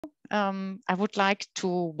I would like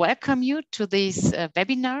to welcome you to this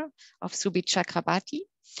webinar of Subit Chakrabarti.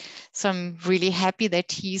 So I'm really happy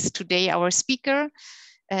that he's today our speaker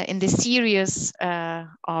in the series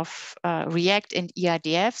of REACT and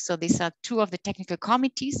ERDF. So these are two of the technical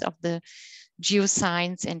committees of the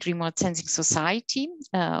Geoscience and Remote Sensing Society,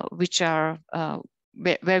 which are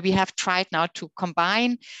where we have tried now to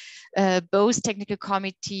combine both technical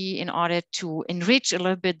committee in order to enrich a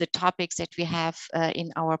little bit the topics that we have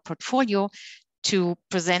in our portfolio to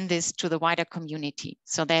present this to the wider community.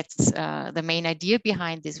 So that's the main idea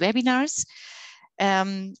behind these webinars.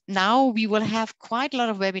 Now we will have quite a lot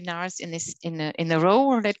of webinars in a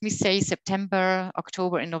row, let me say September,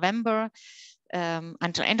 October, and November,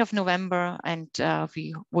 until end of November, and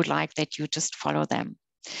we would like that you just follow them.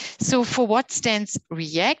 So for what stands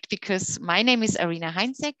REACT, because my name is Arina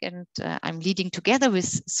Heinzek and I'm leading together with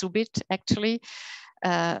Subit actually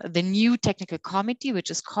the new technical committee,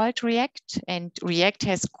 which is called REACT, and REACT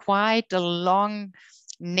has quite a long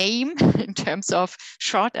name in terms of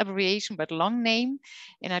short abbreviation, but long name.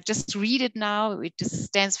 And I just read it now. It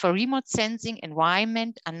stands for Remote Sensing,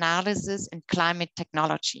 Environment, Analysis, and Climate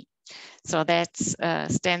Technology. So that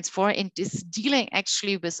stands for, and is dealing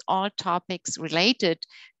actually with all topics related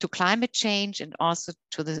to climate change and also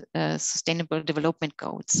to the Sustainable Development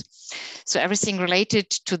Goals. So everything related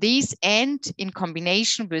to these, and in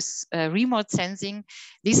combination with remote sensing,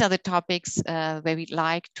 these are the topics where we'd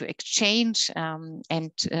like to exchange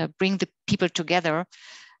and bring the people together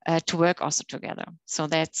to work also together. So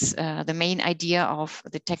that's the main idea of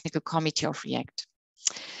the technical committee of REACT.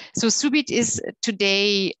 So Subit is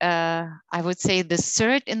today, I would say, the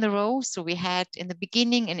third in the row. So we had in the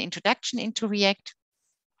beginning an introduction into REACT.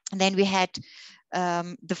 And then we had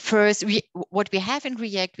the first, what we have in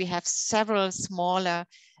REACT, we have several smaller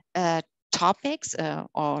topics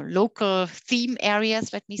or local theme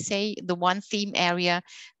areas, let me say. The one theme area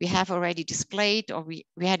we have already displayed, or we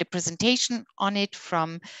had a presentation on it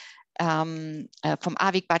from Avik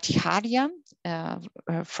Bhattacharya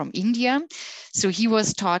from India. So he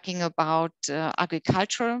was talking about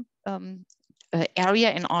agriculture area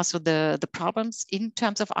and also the problems in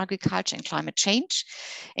terms of agriculture and climate change.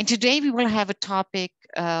 And today we will have a topic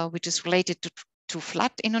which is related to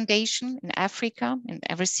flood inundation in Africa and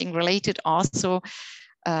everything related also.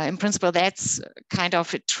 In principle, that's kind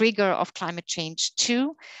of a trigger of climate change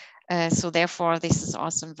too. So therefore, this is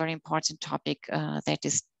also a very important topic that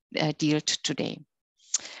is dealt today.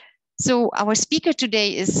 So our speaker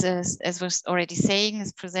today is, as was already saying,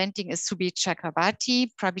 is presenting is Subit Chakrabarti.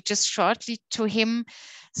 Probably just shortly to him.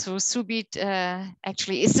 So Subit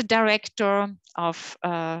actually is the director of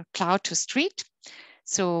Cloud to Street.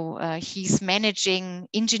 So he's managing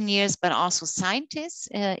engineers, but also scientists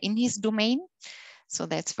in his domain. So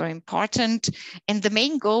that's very important. And the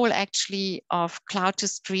main goal actually of Cloud to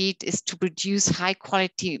Street is to produce high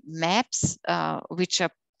quality maps, which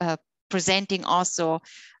are presenting also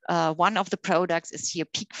one of the products is here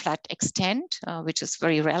Peak Flood Extend, which is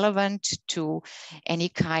very relevant to any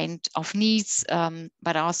kind of needs,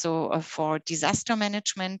 but also for disaster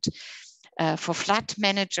management, for flood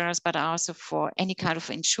managers, but also for any kind of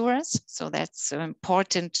insurance. So that's an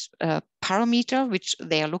important parameter which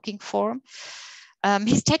they are looking for.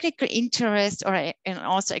 His technical interest and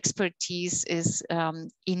also expertise is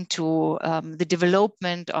into the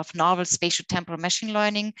development of novel spatial-temporal machine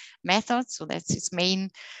learning methods. So that's his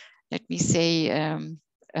main, let me say,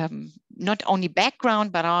 not only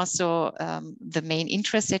background, but also the main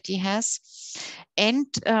interest that he has. And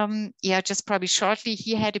yeah, just probably shortly,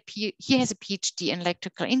 he has a PhD in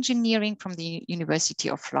electrical engineering from the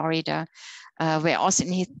University of Florida, where also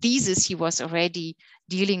in his thesis, he was already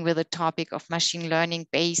dealing with the topic of machine learning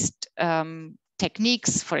based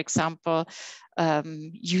techniques, for example,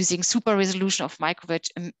 using super resolution of microwave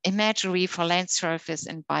imagery for land surface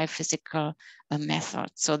and biophysical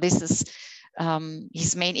methods. So this is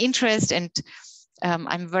his main interest. And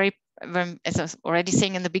I'm very, as I was already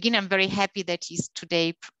saying in the beginning, I'm very happy that he's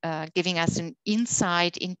today giving us an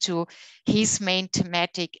insight into his main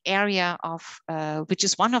thematic area of, which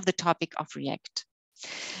is one of the topic of REACT.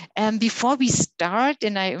 Before we start,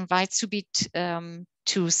 and I invite Subit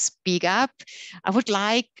to speak up, I would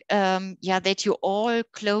like, that you all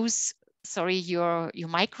close, your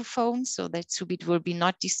microphone so that Subit will be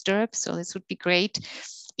not disturbed. So this would be great.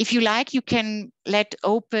 If you like, you can let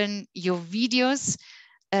open your videos,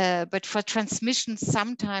 but for transmission,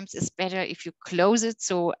 sometimes it's better if you close it,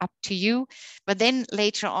 so up to you. But then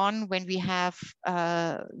later on, when we have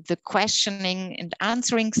the questioning and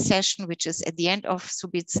answering session, which is at the end of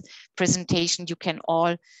Subit's presentation, you can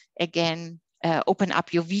all again open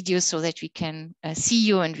up your video so that we can see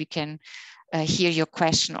you and we can hear your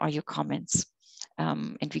question or your comments,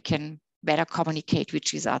 and we can better communicate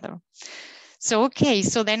with each other. So, okay,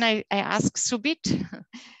 so then I ask Subit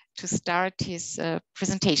to start his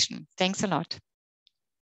presentation. Thanks a lot.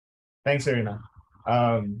 Thanks, Irina.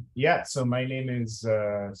 Yeah, so my name is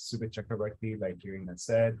Subit Chakrabarti, like Irina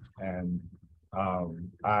said, and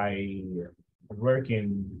I work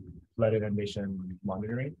in flood inundation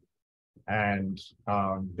monitoring. And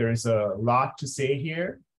there's a lot to say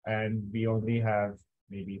here, and we only have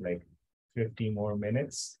maybe like 50 more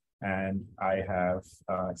minutes, and I have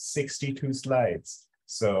 62 slides.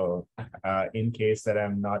 So in case that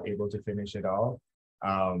I'm not able to finish it all,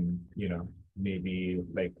 you know, maybe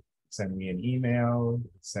like send me an email,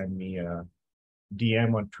 send me a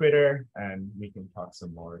DM on Twitter, and we can talk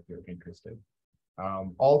some more if you're interested.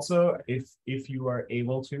 Also, if you are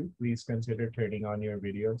able to, please consider turning on your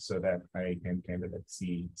video so that I can kind of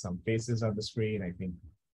see some faces on the screen. I think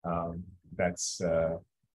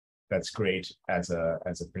that's great as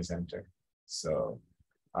a presenter. So,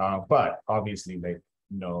 but obviously, like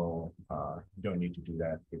no, you don't need to do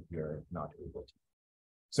that if you're not able to.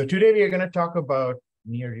 So today we are going to talk about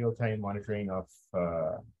near real-time monitoring of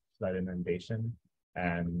flood inundation.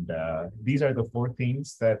 And these are the 4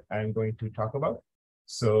 things that I'm going to talk about.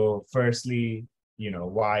 So firstly, you know,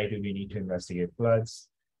 why do we need to investigate floods?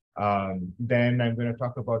 Then I'm going to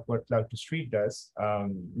talk about what Cloud to Street does,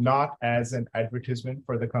 not as an advertisement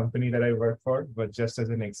for the company that I work for, but just as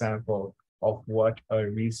an example of what a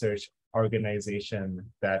research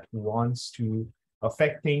organization that wants to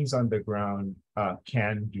affect things on the ground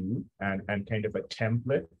can do, and kind of a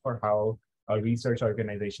template for how a research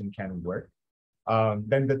organization can work.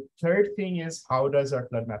 Then the third thing is, how does our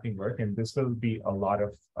flood mapping work? And this will be a lot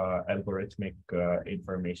of algorithmic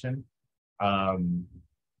information.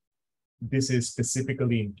 This is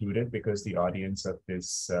specifically included because the audience of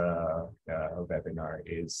this webinar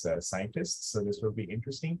is scientists, so this will be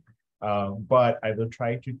interesting. But I will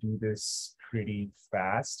try to do this pretty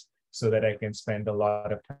fast so that I can spend a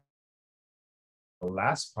lot of time on the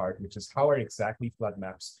last part, which is how are exactly flood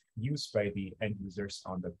maps used by the end users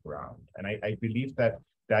on the ground. And I believe that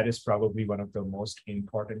that is probably one of the most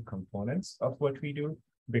important components of what we do,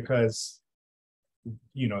 because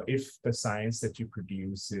you know, if the science that you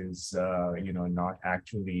produce is you know, not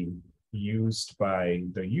actually used by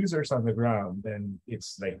the users on the ground, then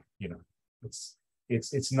it's like, you know,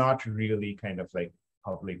 it's not really kind of like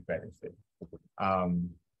public benefit.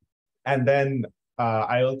 And then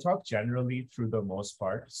I will talk generally through the most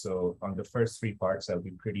part. So on the first 3 parts, I'll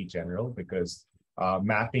be pretty general because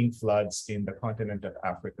mapping floods in the continent of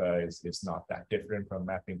Africa is not that different from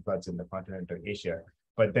mapping floods in the continent of Asia.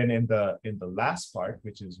 But then in the last part,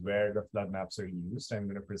 which is where the flood maps are used, I'm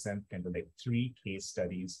going to present kind of like 3 case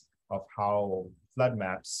studies of how flood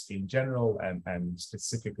maps in general and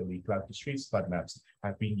specifically Cloud to Streets flood maps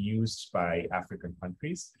have been used by African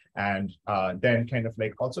countries. And then kind of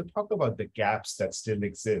like also talk about the gaps that still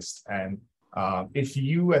exist. And if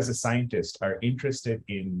you as a scientist are interested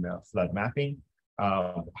in flood mapping,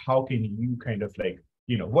 how can you kind of like,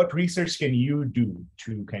 you know, what research can you do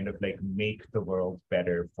to kind of like make the world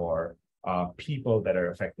better for people that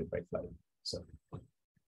are affected by flooding?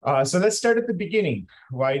 So let's start at the beginning.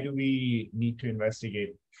 Why do we need to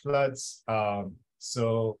investigate floods?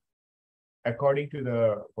 So according to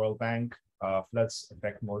the World Bank, floods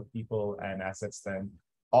affect more people and assets than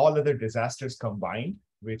all other disasters combined,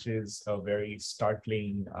 which is a very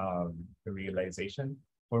startling realization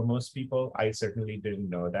for most people. I certainly didn't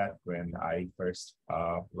know that when I first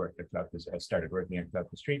started working at Cloud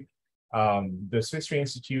to Street. The Swiss Re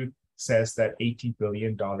Institute says that $80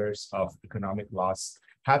 billion of economic loss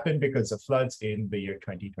happened because of floods in the year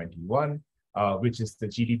 2021, which is the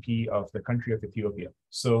GDP of the country of Ethiopia.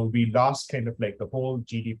 So we lost kind of like the whole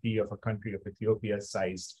GDP of a country of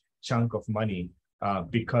Ethiopia-sized chunk of money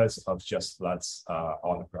because of just floods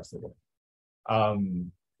all across the world.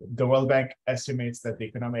 The World Bank estimates that the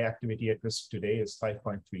economic activity at risk today is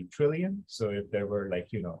 5.3 trillion. So if there were like,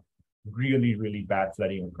 you know, really, really bad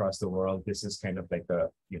flooding across the world, this is kind of like the,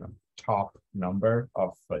 you know, top number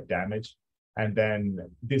of damage. And then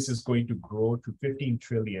this is going to grow to 15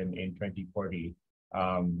 trillion in 2040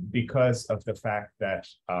 because of the fact that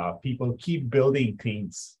people keep building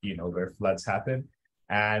things, you know, where floods happen.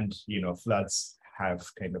 And, you know, floods have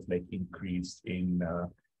kind of like increased in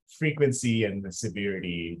frequency and the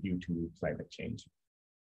severity due to climate change.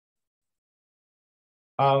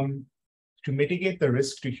 To mitigate the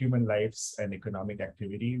risk to human lives and economic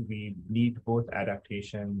activity, we need both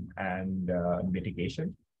adaptation and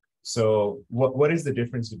mitigation. So what is the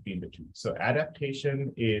difference between the two? So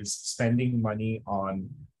adaptation is spending money on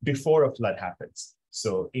before a flood happens.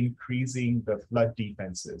 So increasing the flood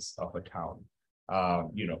defenses of a town,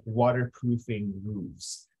 waterproofing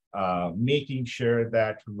roofs, making sure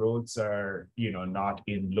that roads are, not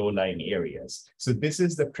in low-lying areas. So this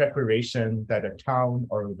is the preparation that a town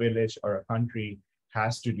or a village or a country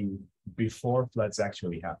has to do before floods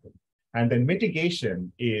actually happen. And then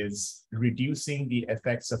mitigation is reducing the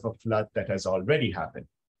effects of a flood that has already happened.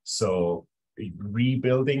 So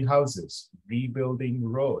rebuilding houses, rebuilding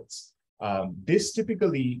roads. This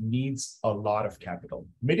typically needs a lot of capital.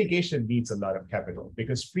 Mitigation needs a lot of capital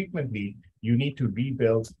because frequently you need to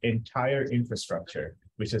rebuild entire infrastructure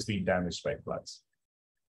which has been damaged by floods.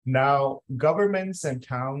 Now, governments and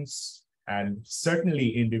towns and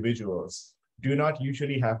certainly individuals do not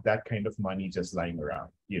usually have that kind of money just lying around,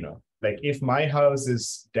 Like if my house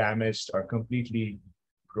is damaged or completely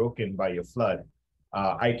broken by a flood,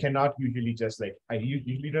 I cannot usually I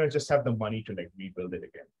usually don't just have the money to rebuild it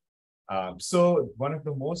again. So one of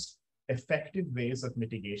the most effective ways of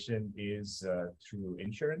mitigation is through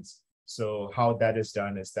insurance. So how that is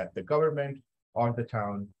done is that the government or the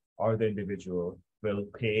town or the individual will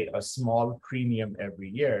pay a small premium every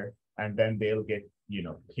year, and then they'll get,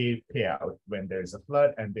 payout when there's a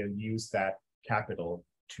flood, and they'll use that capital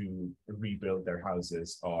to rebuild their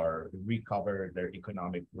houses or recover their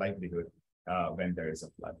economic livelihood when there is a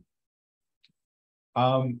flood.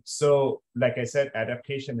 So like I said,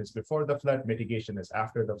 adaptation is before the flood, mitigation is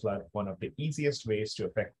after the flood. One of the easiest ways to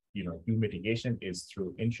affect, do mitigation is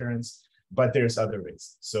through insurance, but there's other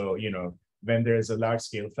ways. So, when there's a large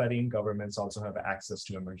scale flooding, governments also have access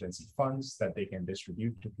to emergency funds that they can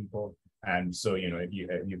distribute to people. And so,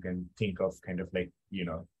 you can think of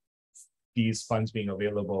these funds being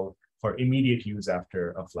available for immediate use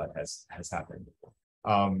after a flood has happened.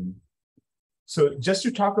 So just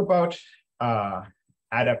to talk about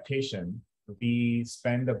adaptation, we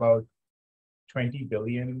spend about 20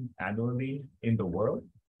 billion annually in the world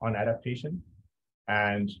on adaptation.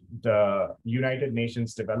 And the United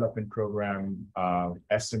Nations Development Program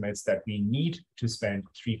estimates that we need to spend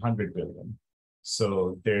 300 billion.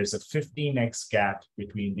 So there's a 15x gap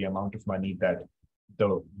between the amount of money that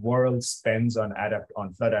the world spends on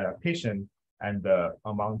flood adaptation and the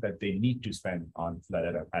amount that they need to spend on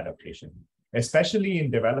flood adaptation, especially in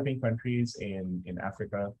developing countries in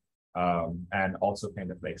Africa and also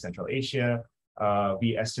Central Asia.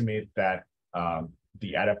 We estimate that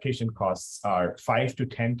the adaptation costs are 5 to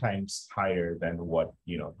 10 times higher than what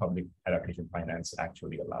public adaptation finance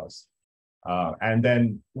actually allows. And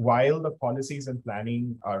then while the policies and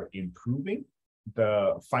planning are improving,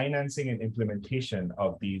 the financing and implementation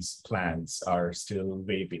of these plans are still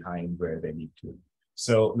way behind where they need to.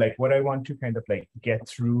 So what I want to get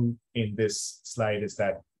through in this slide is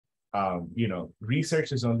that,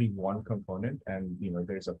 research is only one component, and,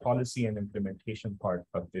 there's a policy and implementation part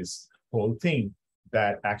of this whole thing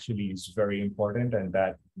that actually is very important and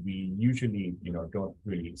that we usually, don't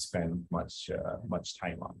really spend much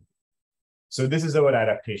time on. So this is about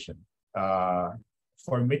adaptation.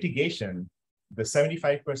 For mitigation, the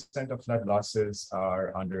 75% of flood losses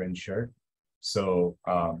are underinsured. So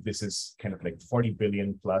this is 40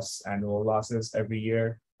 billion plus annual losses every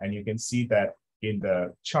year. And you can see that in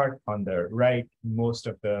the chart on the right, most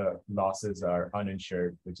of the losses are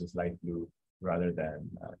uninsured, which is light blue, rather than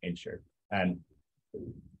insured. And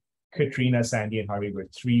Katrina, Sandy, and Harvey were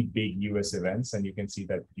 3 big US events. And you can see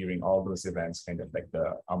that during all those events,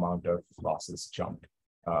 the amount of losses jumped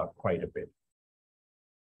quite a bit.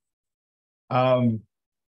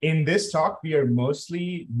 In this talk, we are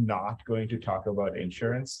mostly not going to talk about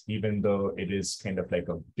insurance, even though it is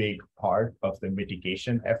a big part of the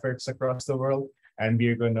mitigation efforts across the world. And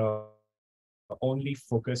we're going to only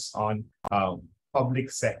focus on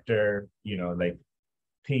public sector,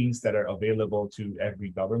 things that are available to every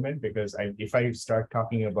government, because if I start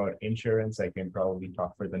talking about insurance, I can probably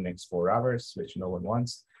talk for the next 4 hours, which no one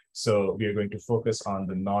wants. So we are going to focus on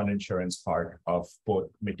the non-insurance part of both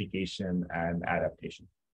mitigation and adaptation.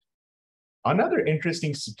 Another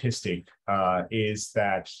interesting statistic is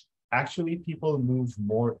that actually people move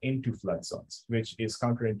more into flood zones, which is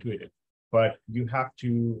counterintuitive. But you have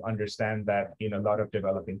to understand that in a lot of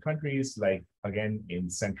developing countries, again, in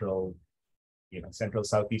Central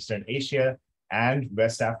Southeastern Asia and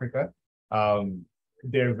West Africa,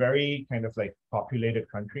 they're very populated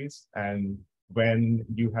countries. And when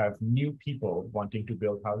you have new people wanting to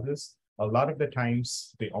build houses, a lot of the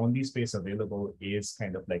times the only space available is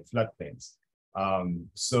floodplains.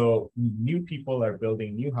 So new people are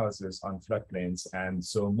building new houses on floodplains, and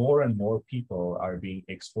so more and more people are being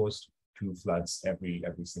exposed to floods every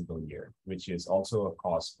single year, which is also a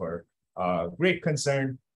cause for great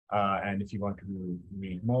concern. And if you want to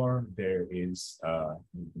read more, there is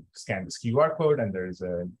scan this QR code, and there's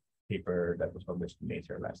a paper that was published in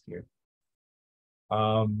Nature last year.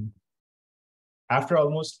 After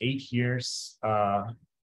almost 8 years,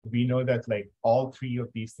 we know that like all three of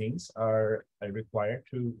these things are required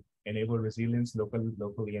to enable resilience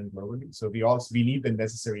locally and globally. So we need the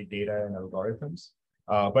necessary data and algorithms,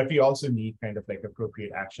 but we also need kind of like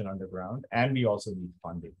appropriate action on the ground, and we also need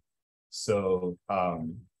funding. So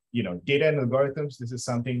data and algorithms, this is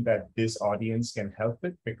something that this audience can help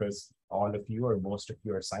with, because all of you or most of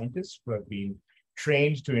you are scientists who have been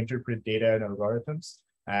trained to interpret data and algorithms.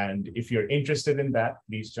 And if you're interested in that,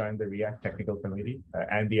 please join the REACT Technical Committee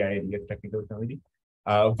and the IIDF Technical Committee.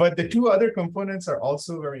 But the two other components are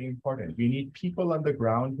also very important. We need people on the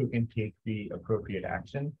ground who can take the appropriate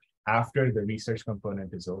action after the research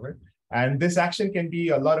component is over. And this action can be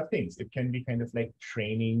a lot of things. It can be kind of like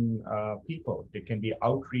training people. It can be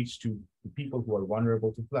outreach to people who are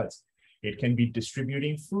vulnerable to floods. It can be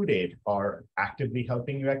distributing food aid or actively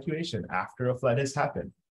helping evacuation after a flood has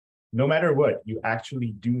happened. No matter what, you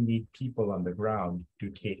actually do need people on the ground to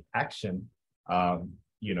take action,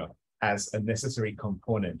 as a necessary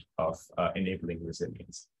component of enabling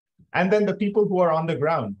resilience. And then the people who are on the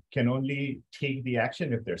ground can only take the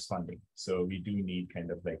action if there's funding. So we do need kind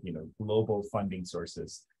of like, global funding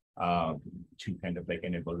sources to kind of like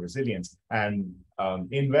enable resilience. And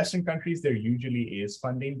in Western countries, there usually is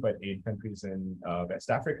funding, but in countries in West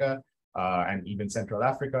Africa, and even Central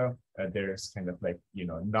Africa, there's kind of like,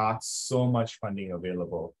 not so much funding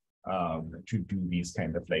available to do these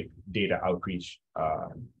kind of like data outreach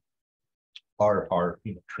or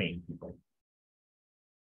train people.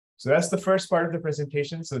 So that's the first part of the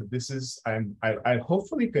presentation. So this is, I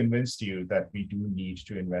hopefully convinced you that we do need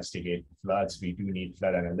to investigate floods, we do need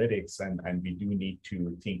flood analytics, and we do need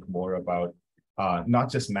to think more about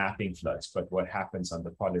not just mapping floods, but what happens on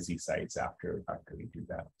the policy sides after we do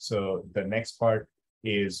that. So the next part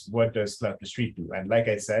is, what does Flood to Street do? And like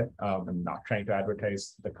I said, I'm not trying to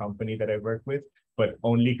advertise the company that I work with, but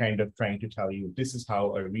only kind of trying to tell you this is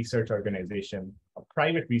how a research organization, a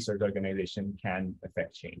private research organization, can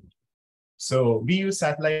affect change. So we use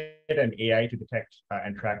satellite and AI to detect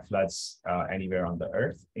and track floods anywhere on the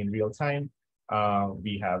Earth in real time.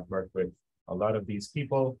 We have worked with a lot of these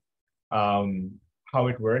people. How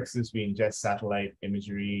it works is we ingest satellite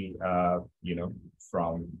imagery,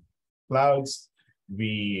 from clouds.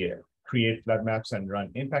 We create flood maps and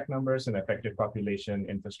run impact numbers and affected population,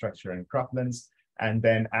 infrastructure, and croplands. And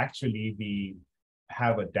then actually we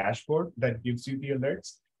have a dashboard that gives you the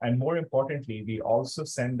alerts. And more importantly, we also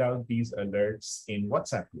send out these alerts in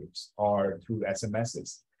WhatsApp groups or through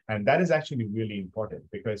SMSs. And that is actually really important,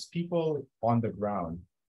 because people on the ground,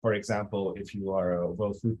 for example, if you are a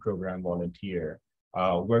World Food Program volunteer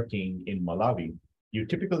working in Malawi, you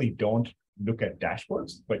typically don't look at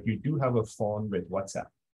dashboards, but you do have a phone with WhatsApp.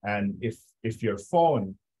 And if your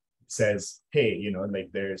phone says, hey, like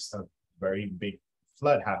there's a very big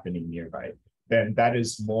flood happening nearby, then that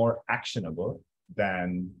is more actionable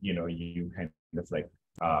than, you kind of like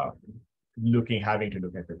having to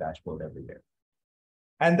look at the dashboard every day.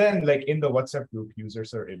 And then like in the WhatsApp group,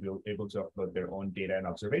 users are able to upload their own data and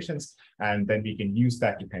observations. And then we can use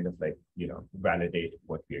that to kind of like, validate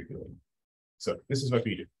what we're doing. So this is what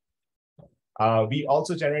we do. We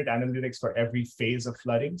also generate analytics for every phase of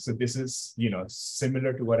flooding. So this is,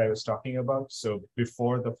 similar to what I was talking about. So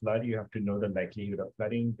before the flood, you have to know the likelihood of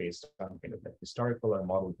flooding based on kind of like historical or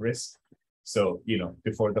modeled risk. So,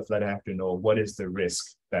 before the flood, I have to know what is the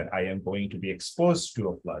risk that I am going to be exposed to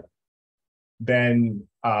a flood. Then,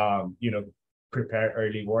 prepare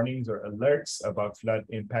early warnings or alerts about flood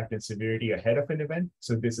impact and severity ahead of an event.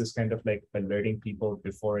 So this is kind of like alerting people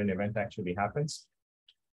before an event actually happens.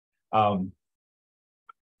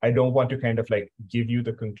 I don't want to kind of like give you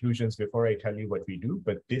the conclusions before I tell you what we do,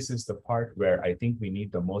 but this is the part where I think we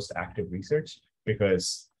need the most active research,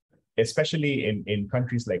 because especially in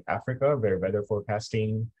countries like Africa, where weather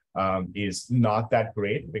forecasting is not that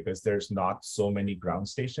great because there's not so many ground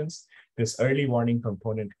stations, this early warning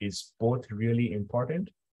component is both really important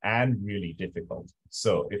and really difficult.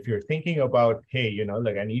 So if you're thinking about, hey,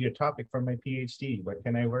 like I need a topic for my PhD, what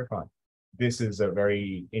can I work on? This is a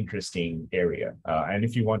very interesting area. And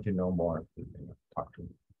if you want to know more, talk to me.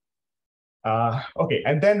 Okay,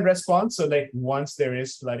 and then response. So like once there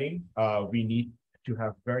is flooding, we need to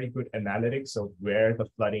have very good analytics of where the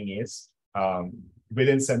flooding is.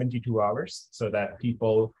 within 72 hours so that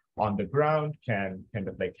people on the ground can kind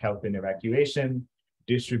of like help in evacuation,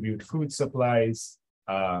 distribute food supplies,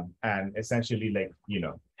 and essentially like,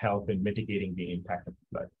 help in mitigating the impact of the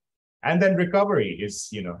flood. And then recovery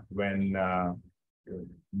is, when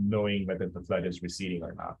knowing whether the flood is receding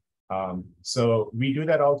or not. So we do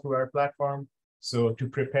that all through our platform. So to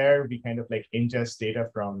prepare, we kind of like ingest data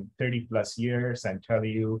from 30 plus years and tell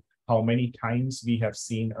you how many times we have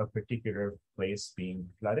seen a particular place being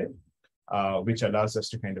flooded, which allows us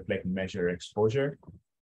to kind of like measure exposure.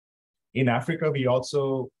 In Africa, we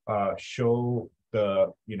also show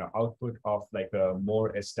the output of like a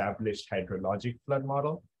more established hydrologic flood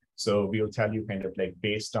model. So we'll tell you kind of like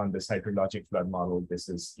based on this hydrologic flood model, this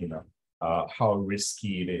is how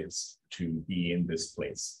risky it is to be in this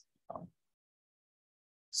place.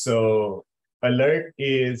 So alert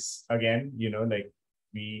is, again, like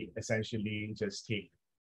we essentially just take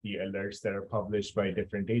the alerts that are published by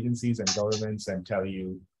different agencies and governments and tell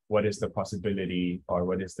you what is the possibility or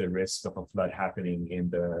what is the risk of a flood happening in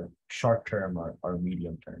the short term or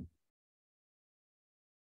medium term.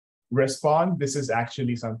 Respond, this is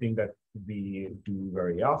actually something that we do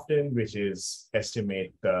very often, which is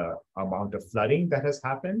estimate the amount of flooding that has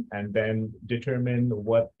happened and then determine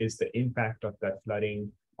what is the impact of that flooding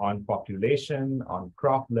on population, on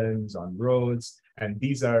croplands, on roads. And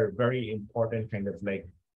these are very important kind of like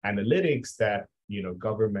analytics that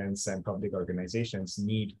governments and public organizations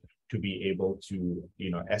need to be able to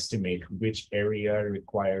estimate which area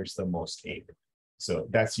requires the most aid. So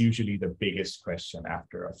that's usually the biggest question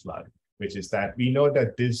after a flood, which is that we know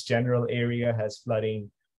that this general area has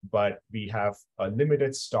flooding, but we have a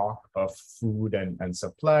limited stock of food and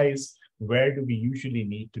supplies. Where do we usually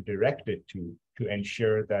need to direct it to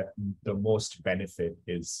ensure that the most benefit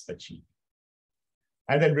is achieved?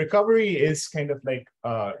 And then recovery is kind of like,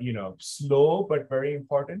 slow, but very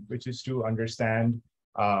important, which is to understand,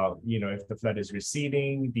 if the flood is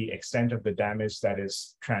receding, the extent of the damage that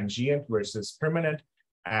is transient versus permanent,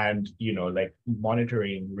 and, like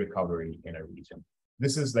monitoring recovery in a region.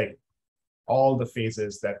 This is like all the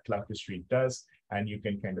phases that Cloud2Street does, and you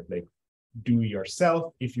can kind of like do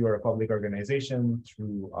yourself if you're a public organization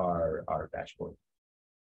through our dashboard.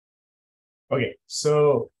 Okay,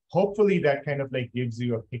 so hopefully that kind of like gives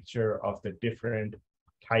you a picture of the different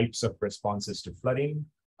types of responses to flooding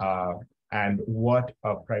and what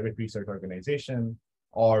a private research organization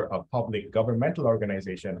or a public governmental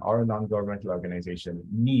organization or a non-governmental organization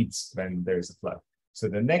needs when there's a flood. So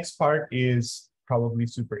the next part is probably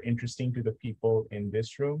super interesting to the people in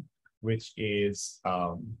this room, which is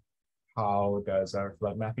how does our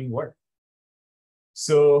flood mapping work?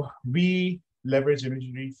 So we leverage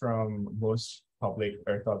imagery from most public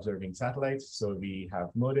Earth observing satellites. So we have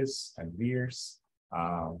MODIS and VIIRS,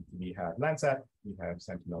 we have Landsat, we have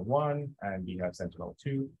Sentinel-1, and we have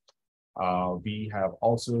Sentinel-2. We have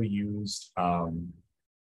also used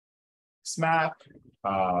SMAP,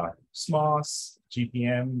 SMOS,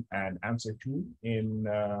 GPM, and AMSR2 in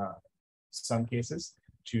some cases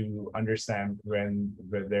to understand when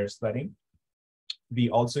there's flooding. We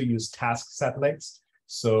also use task satellites.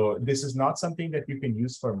 So this is not something that you can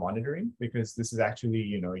use for monitoring because this is actually,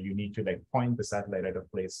 you need to like point the satellite at a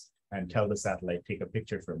place and tell the satellite, take a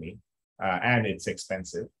picture for me. And it's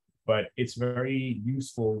expensive, but it's very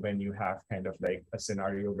useful when you have kind of like a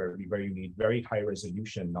scenario where you need very high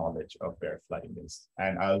resolution knowledge of where flooding is.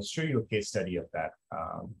 And I'll show you a case study of that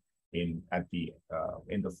in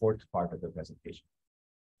the fourth part of the presentation.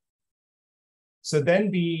 So then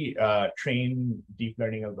we train deep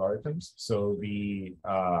learning algorithms. So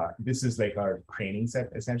this is like our training set,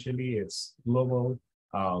 essentially. It's global.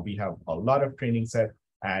 We have a lot of training set.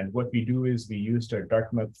 And what we do is we used our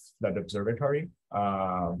Dartmouth Flood Observatory,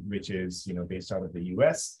 which is based out of the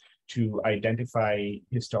US, to identify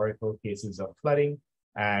historical cases of flooding.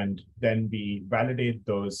 And then we validate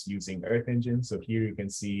those using Earth Engine. So here you can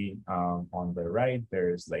see on the right,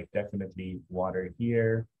 there's like definitely water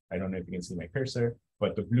here. I don't know if you can see my cursor,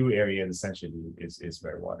 but the blue area essentially is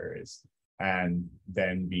where water is. And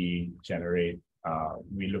then we generate,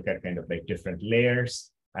 we look at kind of like different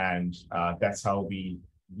layers. And that's how we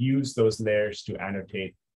use those layers to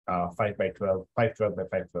annotate 512 by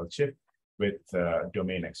 512 chip with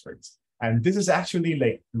domain experts. And this is actually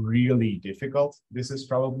like really difficult. This is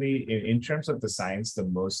probably, in terms of the science, the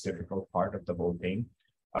most difficult part of the whole thing.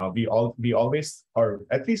 We always, or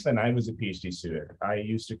at least when I was a PhD student, I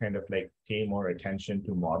used to kind of like pay more attention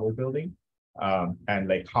to model building and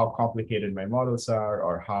like how complicated my models are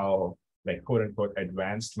or how like quote unquote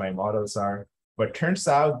advanced my models are. But turns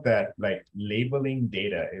out that like labeling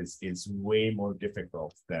data is way more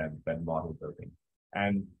difficult than model building.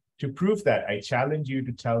 And to prove that, I challenge you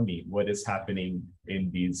to tell me what is happening in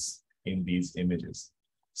these images.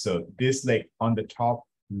 So this, like on the top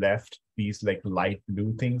left, these like light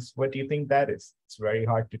blue things, what do you think that is? It's very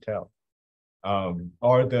hard to tell.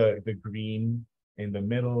 Or the green in the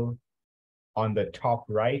middle. On the top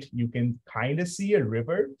right, you can kind of see a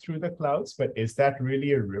river through the clouds, but is that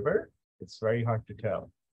really a river? It's very hard to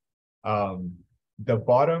tell. The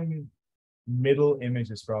bottom middle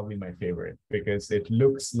image is probably my favorite because it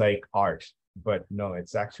looks like art, but no,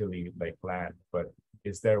 it's actually like land. But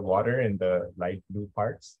is there water in the light blue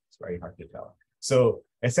parts? It's very hard to tell. So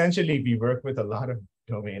essentially, we work with a lot of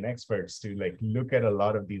domain experts to like look at a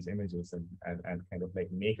lot of these images and kind of like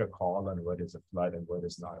make a call on what is a flood and what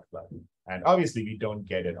is not a flood. And obviously we don't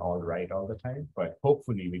get it all right all the time, but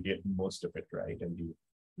hopefully we get most of it right, and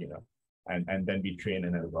you know, and then we train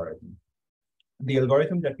an algorithm. The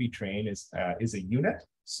algorithm that we train is a unit.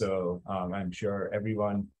 So I'm sure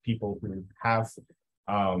people who have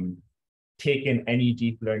taken any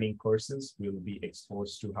deep learning courses will be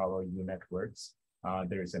exposed to how a unit works.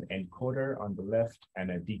 There's an encoder on the left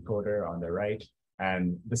and a decoder on the right.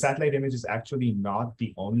 And the satellite image is actually not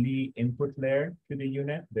the only input layer to the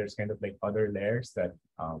unit. There's kind of like other layers that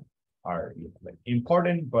are like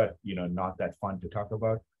important, but not that fun to talk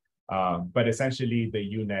about. But essentially, the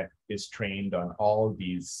unit is trained on all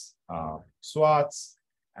these SWATs,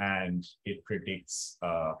 and it predicts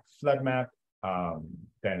a flood map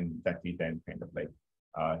that we then kind of like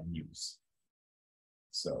use.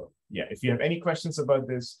 So yeah, if you have any questions about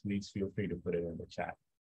this, please feel free to put it in the chat.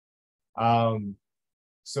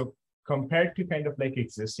 So compared to kind of like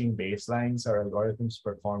existing baselines, our algorithms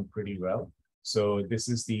perform pretty well. So this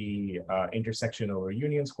is the intersection over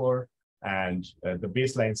union score, and the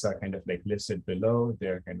baselines are kind of like listed below.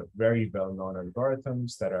 They're kind of very well-known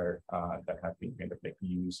algorithms that have been kind of like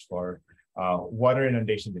used for water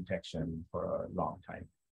inundation detection for a long time.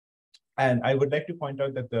 And I would like to point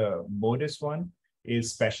out that the MODIS one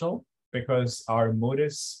is special because our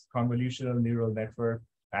MODIS convolutional neural network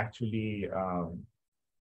actually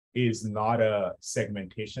is not a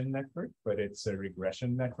segmentation network, but it's a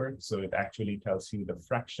regression network. So it actually tells you the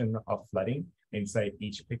fraction of flooding inside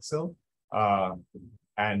each pixel.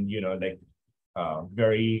 And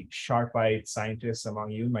very sharp-eyed scientists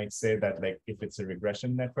among you might say that like if it's a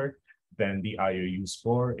regression network, then the IOU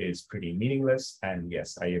score is pretty meaningless. And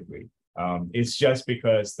yes, I agree. It's just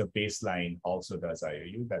because the baseline also does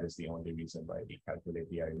IOU. That is the only reason why we calculate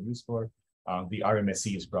the IOU score. The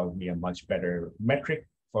RMSE is probably a much better metric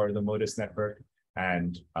for the MODIS network,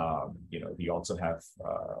 and we also have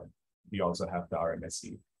the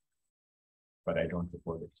RMSE, but I don't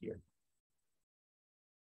report it here.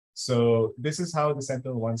 So this is how the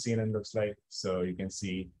Sentinel-1 CNN looks like. So you can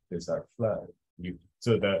see there's our flood.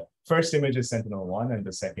 So the first image is Sentinel-1, and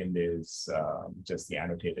the second is just the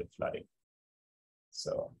annotated flooding.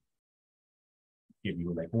 So give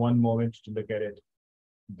you like one moment to look at it.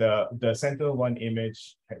 The Sentinel-1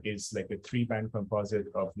 image is like a 3-band composite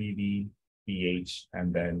of VV, VH,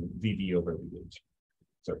 and then VV over VH.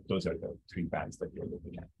 So those are the 3 bands that you're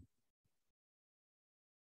looking at.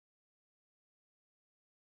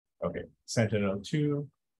 Okay, Sentinel-2,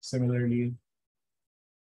 similarly.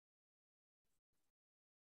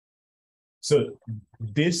 So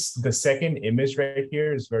the second image right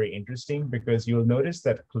here is very interesting because you'll notice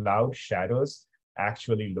that cloud shadows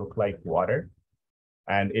actually look like water.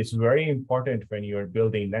 And it's very important when you're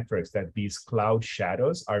building networks that these cloud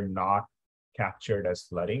shadows are not captured as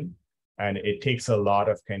flooding. And it takes a lot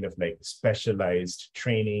of kind of like specialized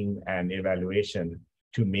training and evaluation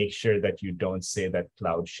to make sure that you don't say that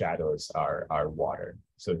cloud shadows are water.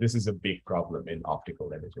 So this is a big problem in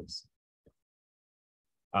optical images.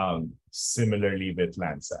 Similarly with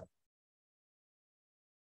Landsat.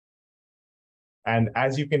 And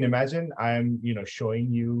as you can imagine, I'm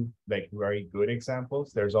showing you like very good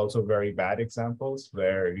examples. There's also very bad examples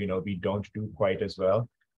where we don't do quite as well.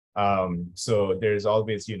 So there's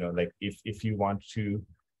always like if you want to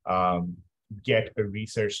get a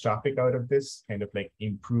research topic out of this, kind of like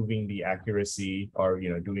improving the accuracy or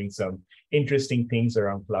doing some interesting things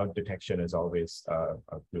around cloud detection is always a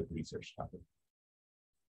good research topic.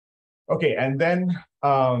 Okay, and then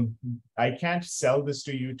I can't sell this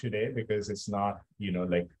to you today because it's not,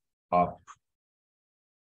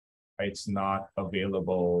 it's not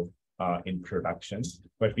available in production.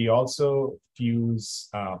 But we also fuse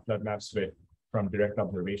flood maps from direct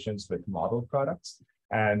observations with model products.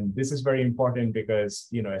 And this is very important because,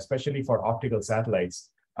 especially for optical satellites,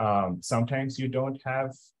 Sometimes you don't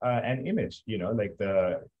have an image, like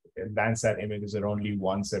the Landsat images are only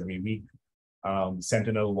once every week.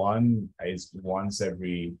 Sentinel-1 is once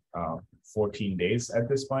every 14 days at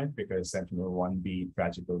this point, because Sentinel-1B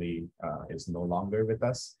tragically is no longer with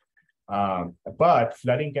us. But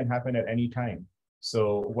flooding can happen at any time.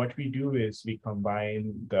 So what we do is we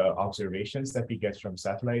combine the observations that we get from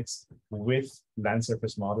satellites with land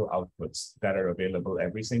surface model outputs that are available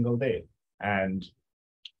every single day. And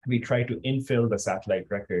we try to infill the satellite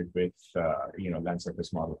record with land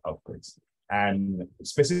surface model outputs. And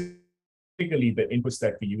specifically, the inputs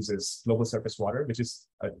that we use is global surface water, which is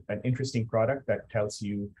an interesting product that tells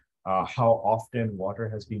you how often water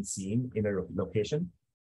has been seen in a location.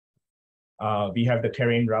 We have the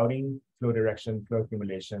terrain routing, flow direction, flow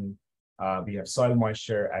accumulation. We have soil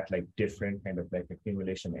moisture at like different kind of like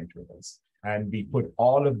accumulation intervals. And we put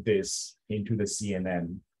all of this into the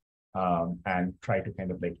CNN and try to kind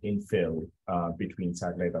of like infill between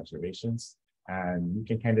satellite observations. And you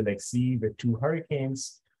can kind of like see the two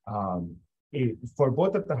hurricanes. For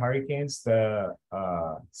both of the hurricanes, the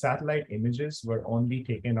satellite images were only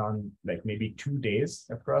taken on like maybe 2 days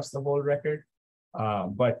across the whole record.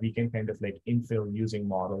 But we can kind of like infill using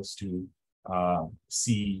models to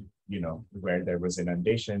see, where there was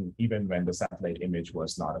inundation, even when the satellite image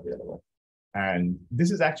was not available. And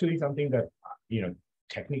this is actually something that,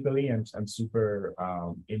 technically I'm super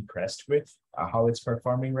impressed with how it's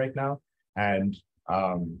performing right now. And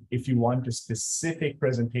if you want a specific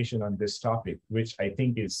presentation on this topic, which I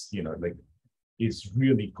think is, is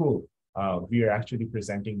really cool, we are actually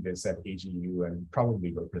presenting this at AGU and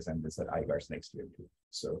probably will present this at IGARS next year too.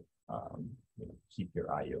 So keep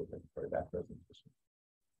your eye open for that presentation.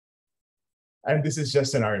 And this is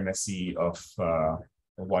just an RMSE of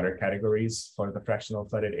water categories for the fractional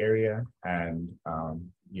flooded area. And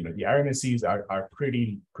the RMSEs are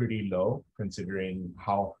pretty low considering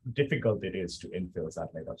how difficult it is to infill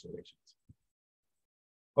satellite observations.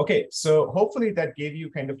 Okay, so hopefully that gave you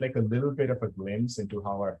kind of like a little bit of a glimpse into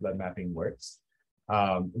how our flood mapping works.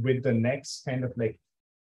 With the next kind of like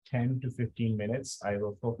 10 to 15 minutes, I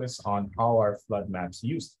will focus on how our flood maps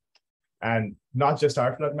used. And not just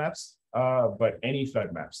our flood maps, but any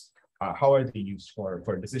flood maps. How are they used for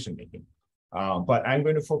decision making? But I'm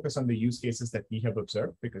going to focus on the use cases that we have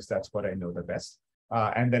observed because that's what I know the best.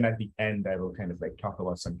 And then at the end, I will kind of like talk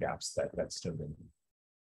about some gaps that's still in.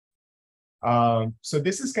 So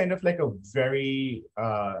this is kind of like a very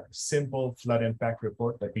simple flood impact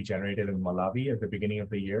report that we generated in Malawi at the beginning of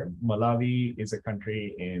the year. Malawi is a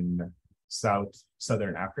country in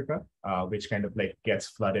southern Africa, which kind of like gets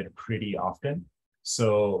flooded pretty often.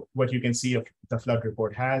 So what you can see of the flood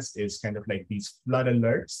report has is kind of like these flood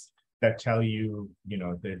alerts that tell you,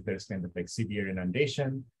 there's kind of like severe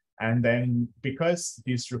inundation. And then because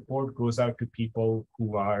this report goes out to people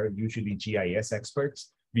who are usually GIS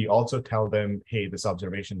experts, we also tell them, hey, this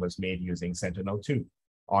observation was made using Sentinel-2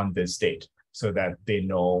 on this date so that they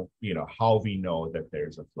know, how we know that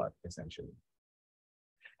there's a flood essentially.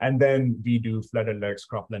 And then we do flood alerts,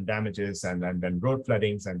 cropland damages, and then road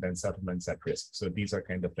floodings, and then settlements at risk. So these are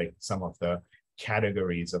kind of like some of the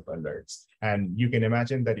categories of alerts. And you can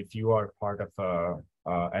imagine that if you are part of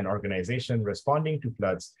an organization responding to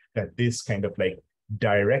floods, that this kind of like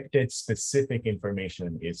directed specific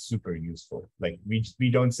information is super useful. Like we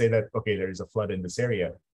don't say that, okay, there is a flood in this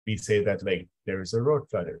area. We say that like there is a road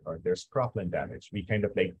flooded or there's cropland damage. We kind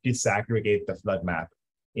of like disaggregate the flood map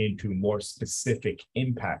into more specific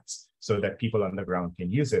impacts so that people on the ground can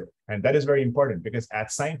use it. And that is very important because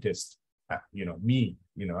as scientists, I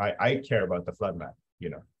care about the flood map.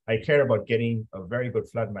 I care about getting a very good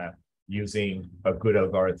flood map using a good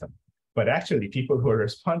algorithm. But actually people who are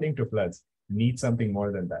responding to floods need something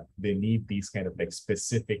more than that. They need these kind of like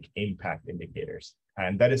specific impact indicators.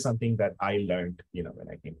 And that is something that I learned, when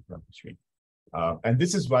I came from the street. And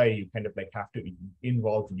this is why you kind of like have to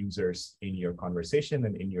involve users in your conversation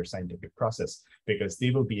and in your scientific process, because they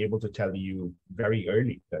will be able to tell you very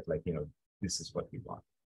early that like, this is what we want.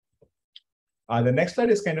 The next slide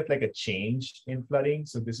is kind of like a change in flooding.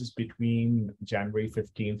 So this is between January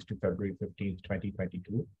 15th to February 15th,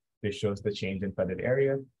 2022. This shows the change in flooded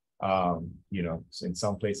area. So in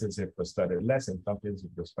some places it was flooded less, in some places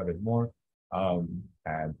it was flooded more.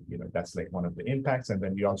 And that's like one of the impacts. And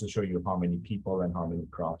then we also show you how many people and how many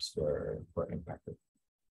crops were impacted.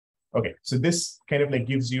 Okay, so this kind of like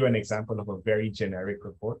gives you an example of a very generic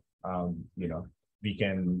report. We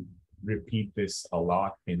can repeat this a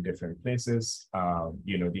lot in different places.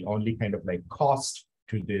 The only kind of like cost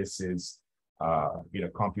to this is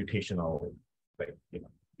computational,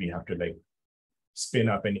 we have to like spin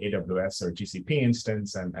up an AWS or GCP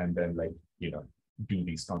instance and then like, do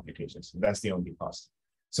these computations. That's the only cost.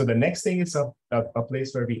 So the next thing is a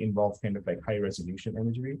place where we involve kind of like high resolution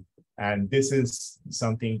imagery. And this is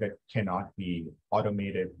something that cannot be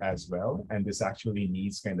automated as well. And this actually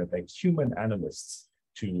needs kind of like human analysts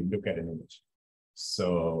to look at an image.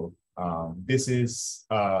 So this is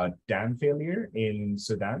a dam failure in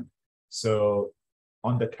Sudan. So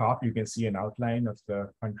on the top, you can see an outline of the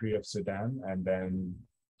country of Sudan. And then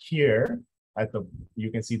here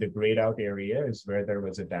you can see the grayed out area is where there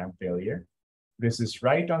was a dam failure. This is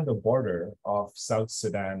right on the border of South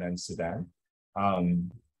Sudan and Sudan,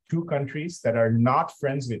 two countries that are not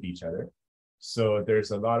friends with each other. So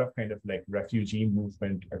there's a lot of kind of like refugee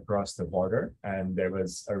movement across the border, and there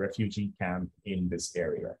was a refugee camp in this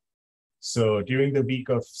area. So during the week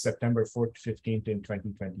of September 4th, 15th in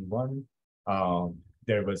 2021,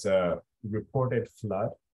 there was a reported flood.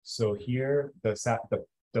 So here,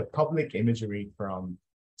 the public imagery from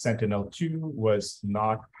Sentinel-2 was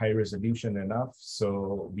not high resolution enough.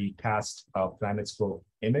 So we cast a PlanetScope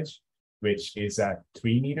image, which is at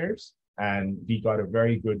 3 meters. And we got a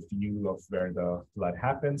very good view of where the flood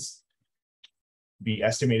happens. We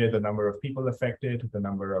estimated the number of people affected, the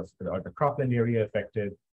number of the cropland area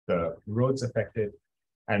affected, the roads affected.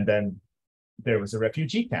 And then there was a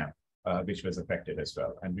refugee camp, which was affected as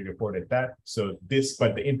well. And we reported that. So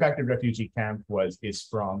but the impacted refugee camp is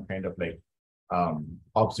from kind of like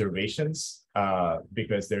observations,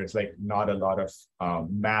 because there's like not a lot of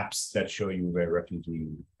maps that show you where refugee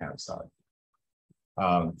camps are.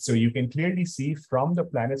 So you can clearly see from the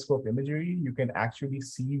PlanetScope imagery, you can actually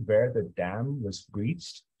see where the dam was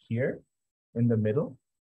breached here in the middle.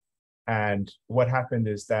 And what happened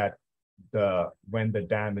is that when the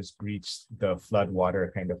dam is breached, the flood water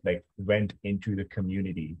kind of like went into the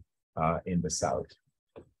community in the south.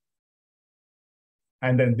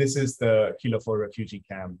 And then this is the Kilo 4 refugee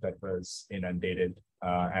camp that was inundated.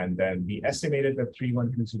 And then we estimated that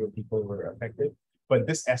 3,120 people were affected. But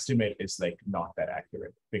this estimate is like not that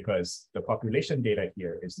accurate because the population data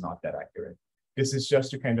here is not that accurate. This is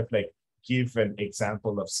just to kind of like give an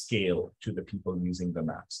example of scale to the people using the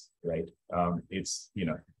maps, right? It's,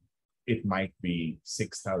 it might be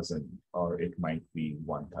 6,000 or it might be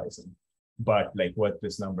 1,000. But like what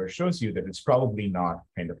this number shows you that it's probably not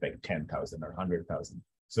kind of like 10,000 or 100,000.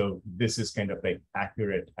 So this is kind of like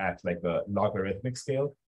accurate at like a logarithmic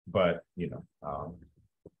scale, but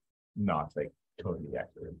not like totally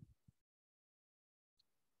accurate.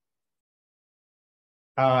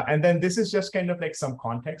 And then this is just kind of like some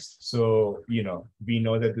context. So, we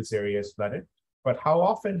know that this area is flooded, but how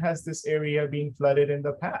often has this area been flooded in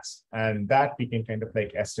the past? And that we can kind of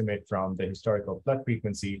like estimate from the historical flood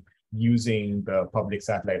frequency using the public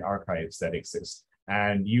satellite archives that exist.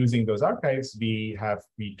 And using those archives, we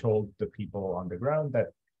told the people on the ground that,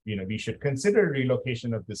 we should consider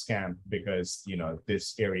relocation of this camp because,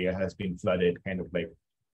 this area has been flooded kind of like,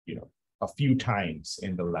 a few times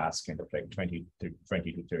in the last kind of like 20 to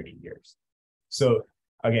 30 years. So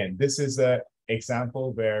again, this is an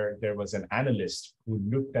example where there was an analyst who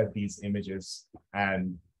looked at these images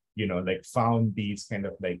and like found these kind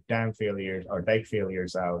of like dam failures or dike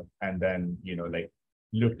failures out, and then like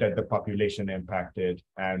looked at the population impacted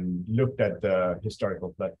and looked at the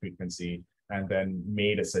historical flood frequency and then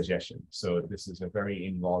made a suggestion. So this is a very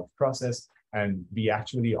involved process, and we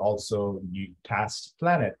actually also tasked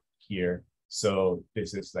Planet here. So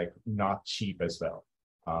this is like not cheap as well.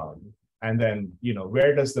 And then,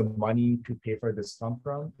 where does the money to pay for this come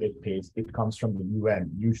from? It comes from the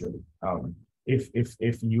UN usually.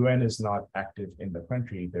 If UN is not active in the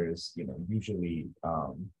country, there's usually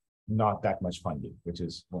not that much funding, which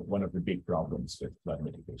is one of the big problems with flood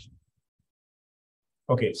mitigation.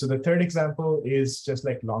 Okay, so the third example is just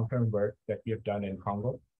like long-term work that we have done in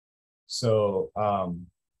Congo. So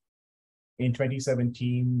in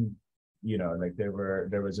 2017, like there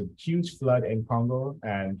was a huge flood in Congo,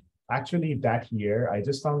 and actually that year, I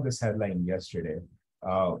just found this headline yesterday.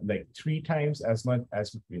 Like 3 times as much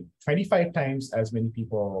as 25 times as many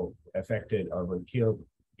people affected or were killed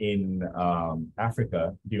in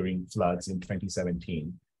Africa during floods in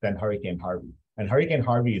 2017 than Hurricane Harvey. And Hurricane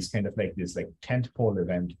Harvey is kind of like this like tentpole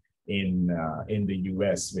event in the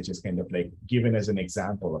US, which is kind of like given as an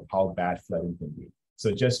example of how bad flooding can be.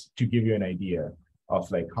 So just to give you an idea of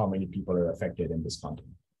like how many people are affected in this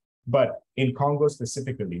continent. But in Congo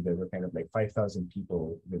specifically, there were kind of like 5,000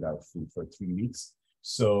 people without food for 3 weeks.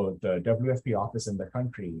 So the WFP office in the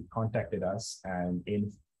country contacted us, and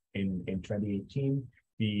in 2018,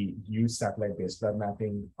 we used satellite-based flood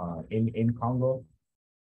mapping in Congo.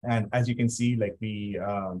 And as you can see, like we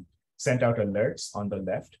sent out alerts on the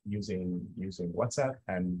left using WhatsApp,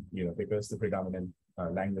 and because the predominant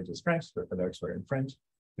language is French, the alerts were in French.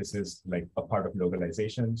 This is like a part of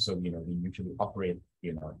localization. So we usually operate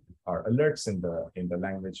our alerts in the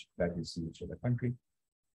language that is used in the country.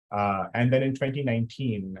 And then in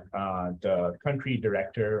 2019, the country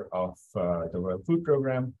director of the World Food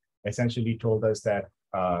Program essentially told us that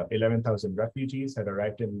 11,000 refugees had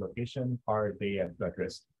arrived in the location. Are they at flood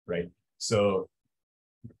risk, right? So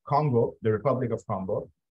Congo, the Republic of Congo,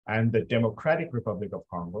 and the Democratic Republic of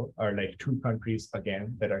Congo are like two countries,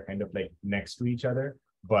 again, that are kind of like next to each other,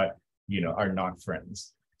 but are not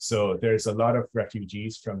friends. So there's a lot of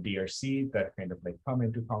refugees from DRC that kind of like come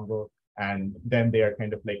into Congo, and then they are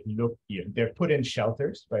kind of like they're put in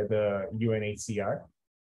shelters by the UNHCR,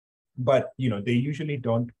 but they usually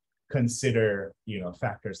don't consider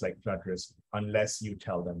factors like flood risk unless you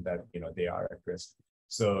tell them that they are at risk.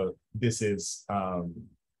 So this is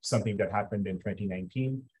something that happened in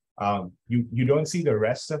 2019. You don't see the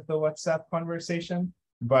rest of the WhatsApp conversation,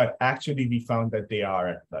 but actually we found that they are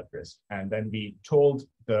at flood risk. And then we told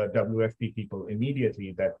the WFP people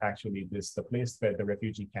immediately that actually the place where the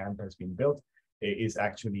refugee camp has been built is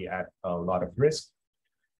actually at a lot of risk.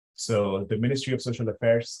 So the Ministry of Social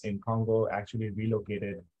Affairs in Congo actually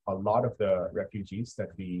relocated a lot of the refugees that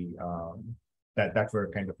that were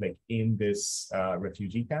kind of like in this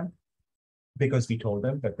refugee camp, because we told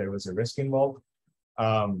them that there was a risk involved.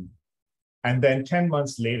 And then 10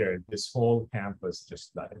 months later, this whole camp was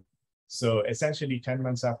just flooded. So essentially 10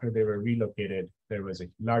 months after they were relocated, there was a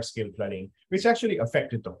large-scale flooding, which actually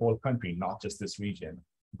affected the whole country, not just this region.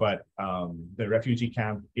 But the refugee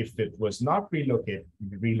camp, if it was not relocated,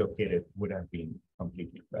 would have been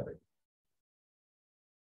completely flooded.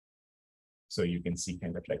 So you can see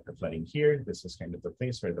kind of like the flooding here. This is kind of the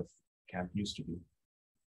place where the camp used to be.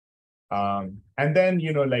 And then,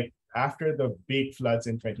 like after the big floods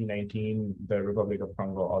in 2019, the Republic of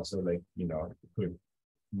Congo also could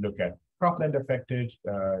look at cropland affected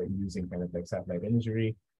using kind of like satellite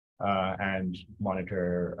imagery and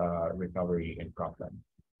monitor recovery in cropland.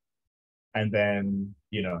 And then,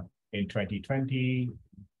 in 2020,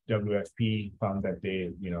 WFP found that they,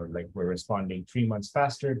 were responding 3 months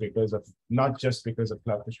faster because of, not just because of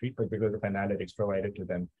cloudfish week, but because of analytics provided to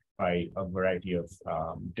them by a variety of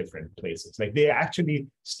different places. Like they actually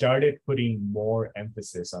started putting more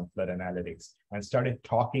emphasis on flood analytics and started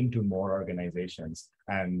talking to more organizations,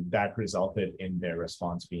 and that resulted in their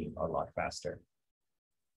response being a lot faster.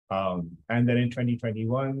 And then in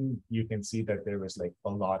 2021, you can see that there was like a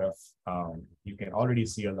lot of, you can already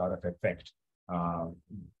see a lot of effect,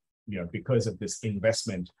 because of this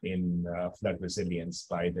investment in flood resilience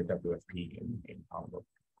by the WFP in Congo.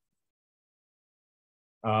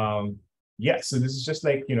 Yeah, so this is just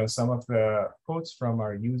like, some of the quotes from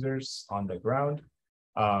our users on the ground.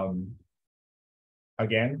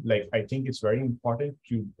 Again, like I think it's very important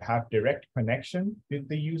to have direct connection with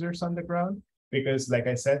the users on the ground, because like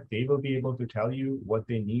I said, they will be able to tell you what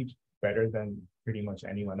they need better than pretty much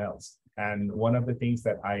anyone else. And one of the things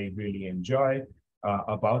that I really enjoy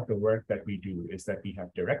about the work that we do is that we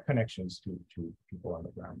have direct connections to people on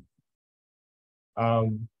the ground.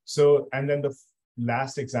 And then the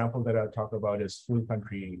last example that I'll talk about is full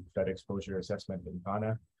country flood exposure assessment in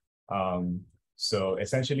Ghana. So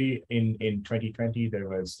essentially in 2020, there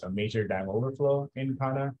was a major dam overflow in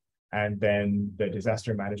Ghana. And then the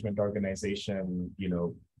disaster management organization,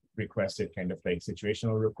 requested kind of like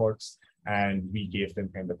situational reports, and we gave them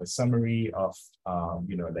kind of a summary of,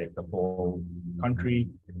 like the whole country.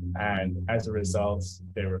 And as a result,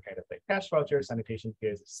 there were kind of like cash vouchers, sanitation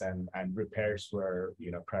kits, and repairs were,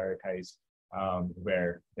 prioritized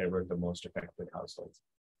where there were the most affected households.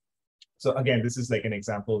 So again, this is like an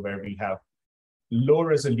example where we have low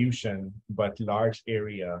resolution, but large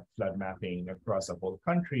area flood mapping across a whole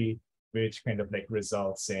country, which kind of like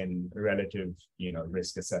results in relative,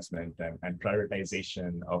 risk assessment and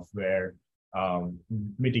prioritization of where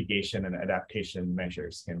mitigation and adaptation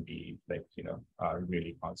measures can be like,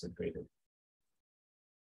 really concentrated.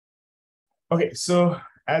 Okay, so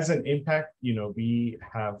as an impact, we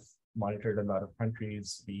have monitored a lot of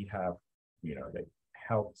countries. We have, like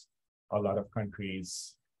helped a lot of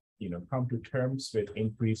countries, come to terms with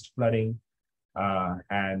increased flooding.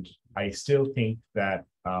 And I still think that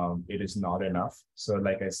it is not enough. So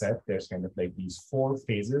like I said, there's kind of like these 4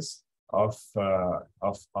 phases of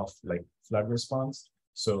like flood response.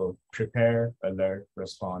 So prepare, alert,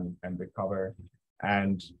 respond, and recover.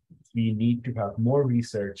 And we need to have more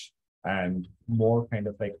research and more kind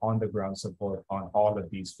of like on the ground support on all of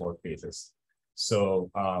these 4 phases. So,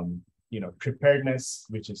 preparedness,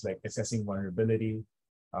 which is like assessing vulnerability,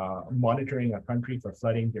 monitoring a country for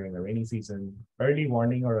flooding during the rainy season, early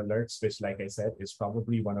warning or alerts, which, like I said, is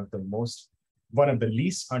probably one of the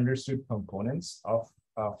least understood components of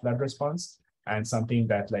flood response, and something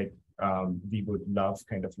that we would love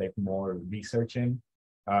kind of like more research in.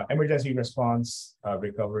 Emergency response,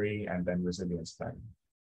 recovery, and then resilience planning.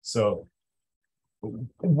 So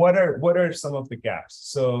what are some of the gaps?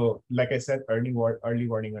 So like I said, early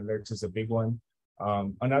warning alerts is a big one.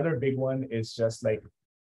 Another big one is just like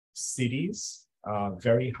cities,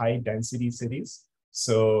 very high density cities.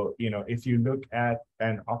 So, if you look at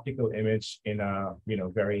an optical image in a,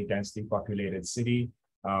 very densely populated city,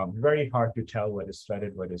 very hard to tell what is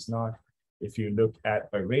flooded, what is not. If you look at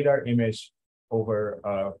a radar image over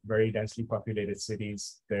very densely populated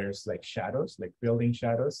cities, there's like shadows, like building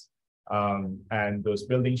shadows. And those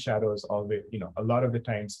building shadows always, a lot of the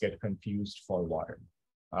times get confused for water.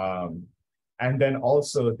 And then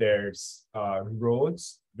also there's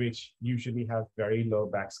roads, which usually have very low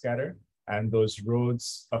backscatter. And those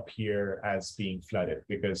roads appear as being flooded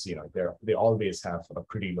because, they always have a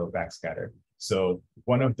pretty low backscatter. So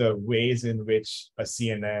one of the ways in which a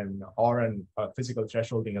CNN or a physical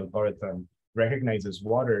thresholding algorithm recognizes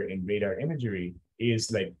water in radar imagery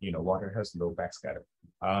is like, water has low backscatter.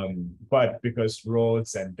 But because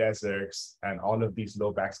roads and deserts and all of these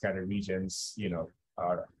low backscatter regions,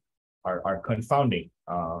 are confounding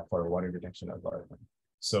for a water detection algorithm.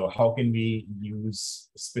 So how can we use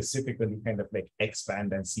specifically kind of like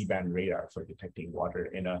X-band and C-band radar for detecting water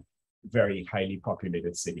in a very highly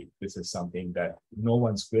populated city? This is something that no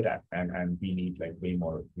one's good at, and we need like way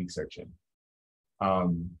more research in.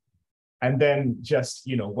 And then just,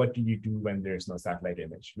 what do you do when there's no satellite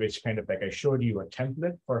image, which kind of like I showed you a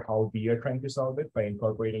template for how we are trying to solve it by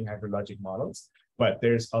incorporating hydrologic models. But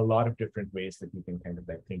there's a lot of different ways that you can kind of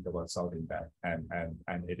like think about solving that.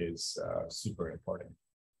 And it is super important.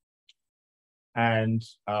 And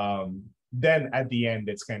then at the end,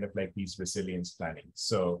 it's kind of like these resilience planning.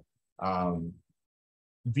 So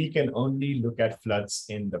we can only look at floods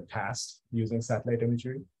in the past using satellite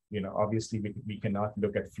imagery. Obviously we cannot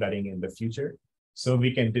look at flooding in the future. So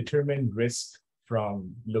we can determine risk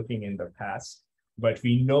from looking in the past, but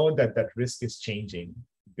we know that that risk is changing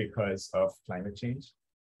because of climate change.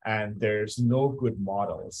 And there's no good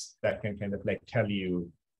models that can kind of like tell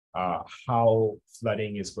you how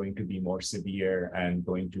flooding is going to be more severe and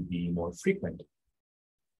going to be more frequent.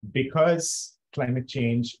 Because climate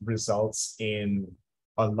change results in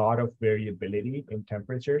a lot of variability in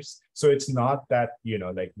temperatures. So it's not that,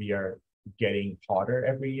 like we are getting hotter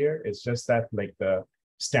every year. It's just that like the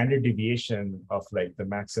standard deviation of like the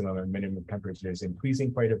maximum and minimum temperature is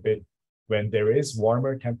increasing quite a bit. When there is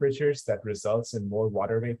warmer temperatures, that results in more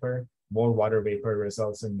water vapor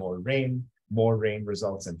results in more rain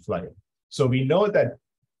results in flooding. So we know that,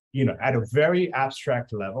 at a very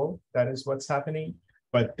abstract level, that is what's happening,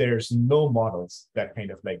 but there's no models that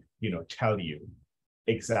kind of like, tell you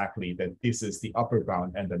exactly that this is the upper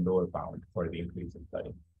bound and the lower bound for the increase in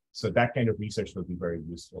flooding. So that kind of research will be very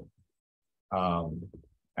useful.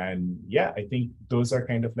 And yeah, I think those are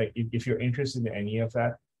kind of like, if you're interested in any of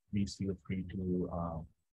that, please feel free to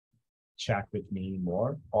chat with me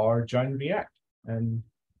more or join React. And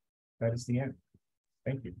that is the end.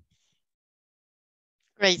 Thank you.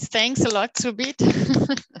 Great. Thanks a lot, Subit.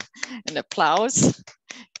 An applause.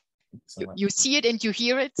 You see it and you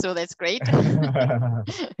hear it, so that's great.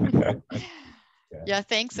 Yeah,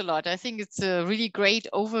 thanks a lot. I think it's a really great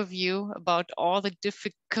overview about all the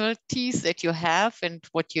difficulties that you have and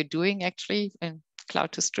what you're doing actually in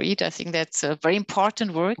Cloud to Street. I think that's a very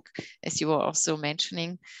important work, as you were also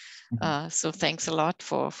mentioning. So thanks a lot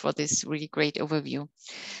for this really great overview.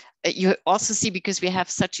 You also see, because we have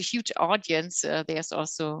such a huge audience, there's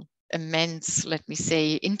also immense, let me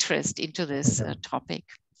say, interest into this topic.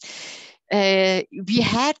 We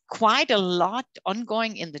had quite a lot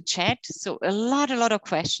ongoing in the chat, so a lot of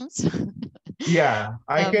questions. Yeah,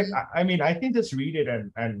 I can just read it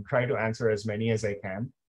and try to answer as many as I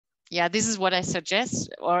can. Yeah, this is what I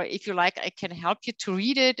suggest, or if you like, I can help you to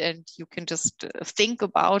read it and you can just think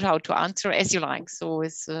about how to answer as you like. So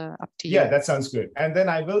it's up to you. Yeah, that sounds good. And then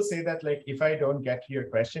I will say that like, if I don't get to your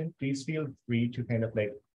question, please feel free to kind of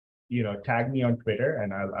like, tag me on Twitter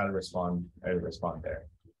and I'll respond there.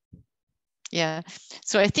 Yeah,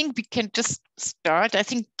 so I think we can just start. I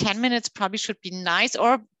think 10 minutes probably should be nice,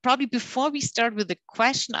 or probably before we start with the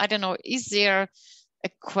question, I don't know, is there a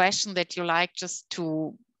question that you like just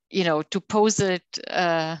to, to pose it,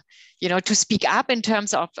 to speak up in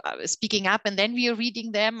terms of speaking up and then we are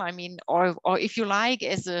reading them? I mean, or if you like,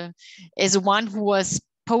 as a one who was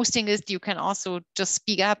posting it, you can also just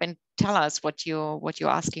speak up and tell us what you're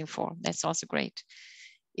asking for. That's also great.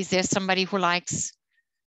 Is there somebody who likes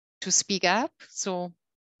to speak up? So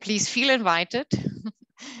please feel invited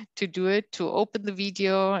to do it, to open the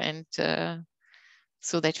video and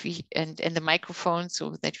so that we and the microphone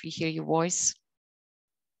so that we hear your voice.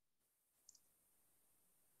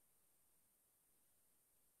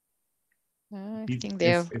 I think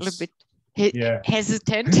they're a little bit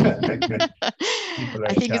hesitant.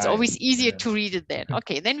 I think it's always easier to read it then.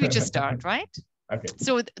 Okay, then we just start, right? Okay.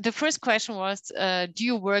 So the first question was, do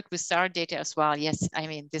you work with SAR data as well? Yes, I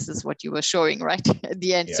mean, this is what you were showing right at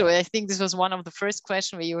the end. Yeah. So I think this was one of the first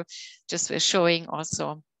questions where you just were showing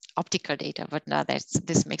also optical data, but now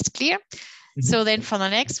this makes clear. So then for the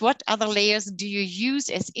next, what other layers do you use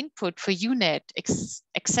as input for UNet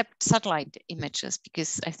except satellite images?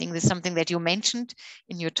 Because I think there's something that you mentioned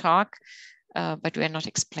in your talk, but we're not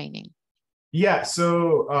explaining. Yeah,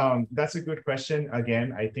 so that's a good question.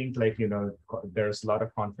 Again, I think there's a lot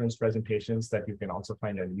of conference presentations that you can also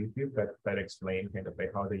find on YouTube that explain kind of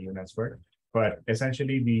like how the UNets work. But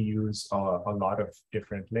essentially, we use a lot of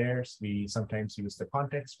different layers. We sometimes use the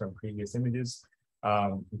context from previous images.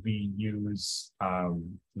 We use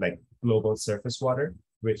like global surface water,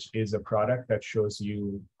 which is a product that shows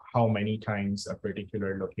you how many times a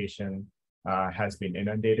particular location has been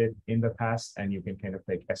inundated in the past, and you can kind of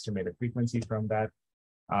like estimate a frequency from that.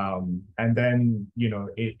 And then,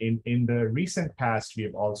 in the recent past, we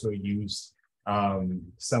have also used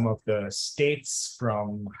some of the states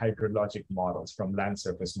from hydrologic models, from land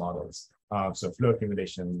surface models. So flow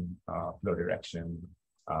accumulation, flow direction,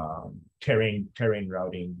 terrain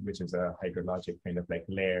routing, which is a hydrologic kind of like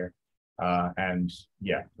layer, and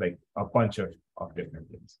yeah, like a bunch of different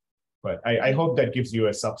things. But I hope that gives you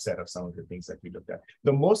a subset of some of the things that we looked at.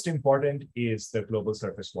 The most important is the global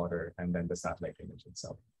surface water and then the satellite image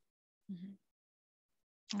itself.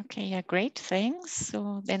 Okay, yeah, great, thanks.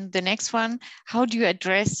 So then the next one, how do you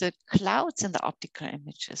address the clouds in the optical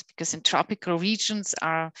images? Because in tropical regions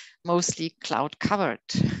are mostly cloud covered.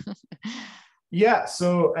 Yeah,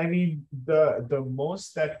 so I mean, the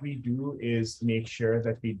most that we do is make sure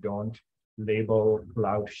that we don't label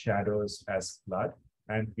cloud shadows as flood,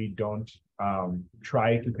 and we don't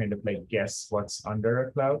try to kind of like guess what's under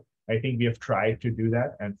a cloud. I think we have tried to do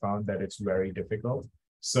that and found that it's very difficult.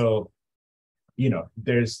 So,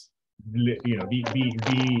 there's, we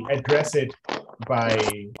address it by,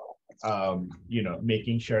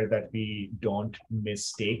 making sure that we don't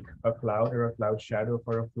mistake a cloud or a cloud shadow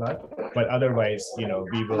for a flood. But otherwise, we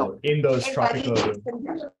will, in those tropical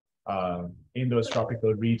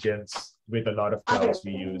regions with a lot of clouds,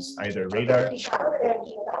 we use either radar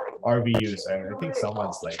or we use, I think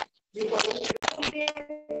someone's like,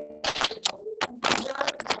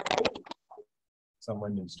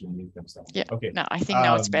 someone needs to mute themselves. Yeah. Okay. No, I think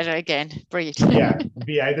now it's better again. Breathe. Yeah.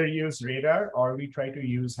 We either use radar or we try to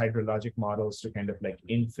use hydrologic models to kind of like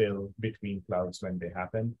infill between clouds when they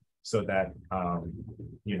happen, so that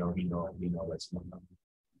we know what's going on.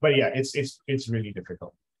 But yeah, it's really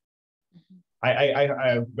difficult.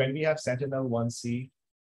 I when we have Sentinel 1C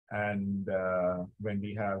and when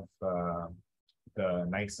we have the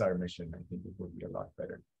NISAR mission, I think it will be a lot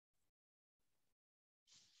better.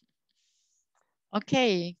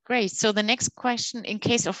 Okay, great. So the next question, in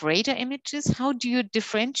case of radar images, how do you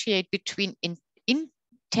differentiate between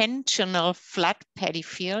intentional flood paddy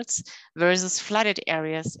fields versus flooded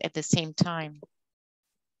areas at the same time?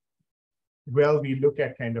 Well, we look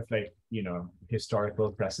at kind of like,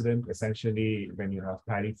 historical precedent. Essentially, when you have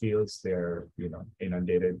paddy fields, they're,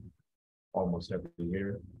 inundated almost every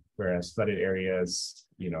year, whereas flooded areas,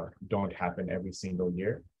 don't happen every single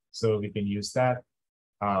year. So we can use that.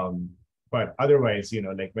 But otherwise,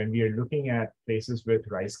 like when we are looking at places with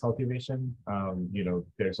rice cultivation,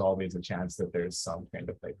 there's always a chance that there's some kind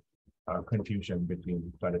of like confusion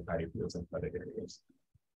between flooded paddy fields and flooded areas.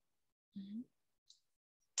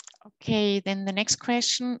 Okay, then the next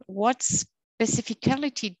question, what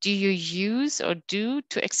specificality do you use or do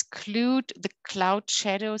to exclude the cloud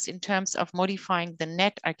shadows in terms of modifying the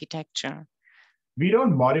net architecture? We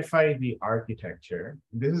don't modify the architecture.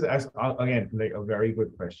 This is, again, like a very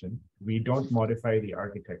good question. We don't modify the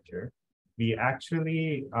architecture. We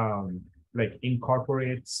actually like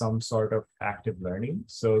incorporate some sort of active learning.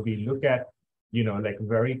 So we look at, like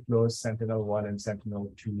very close Sentinel-1 and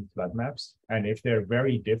Sentinel-2 flood maps. And if they're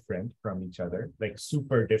very different from each other, like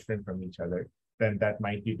super different from each other, then that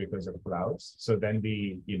might be because of clouds. So then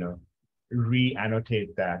we,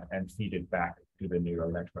 re-annotate that and feed it back to the neural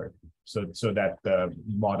network, so that the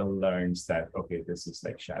model learns that, okay, this is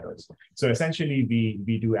like shadows. So essentially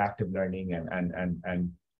we do active learning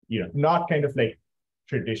and not kind of like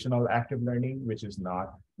traditional active learning, which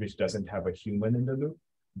doesn't have a human in the loop,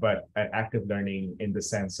 but an active learning in the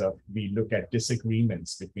sense of we look at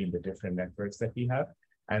disagreements between the different networks that we have,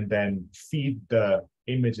 and then feed the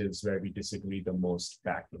images where we disagree the most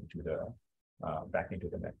back into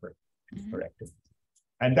the network correctly.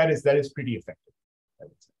 And that is pretty effective, I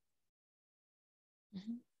would say.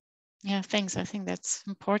 Yeah, thanks. I think that's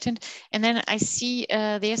important. And then I see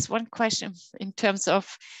there's one question in terms of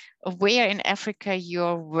where in Africa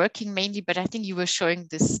you're working mainly, but I think you were showing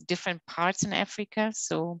this different parts in Africa.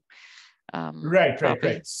 So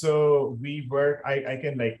right. So we work, I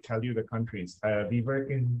can like tell you the countries. We work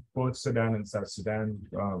in both Sudan and South Sudan.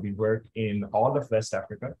 We work in all of West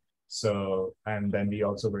Africa. So, and then we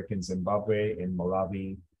also work in Zimbabwe, in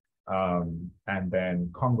Malawi, and then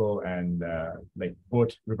Congo, and like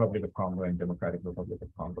both Republic of Congo and Democratic Republic of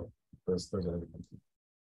Congo. Those are the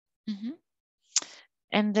countries.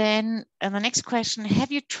 And then the next question,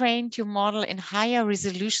 have you trained your model in higher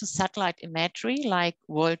resolution satellite imagery like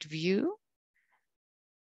World View?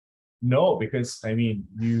 No, because I mean,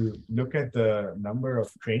 you look at the number of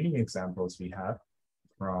training examples we have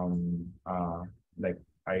from like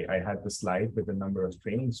I had the slide with the number of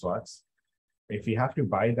training slots. If you have to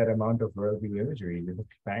buy that amount of worldview imagery, we look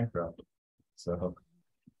bankrupt. So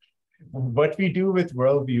what we do with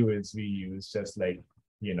worldview is we use just like,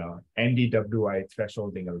 you know, NDWI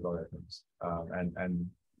thresholding algorithms. And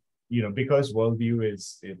you know, because worldview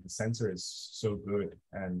the sensor is so good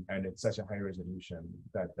and it's such a high resolution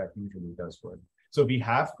that usually does work. So we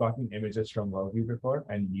have gotten images from worldview before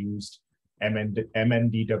and used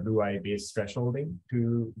MNDWI based thresholding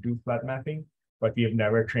to do flat mapping, but we have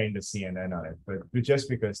never trained a CNN on it. But just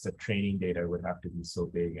because the training data would have to be so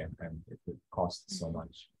big and it would cost so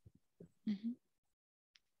much.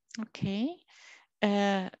 Okay.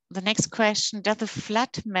 The next question, does the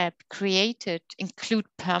flat map created include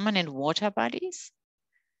permanent water bodies?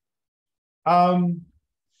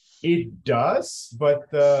 It does, but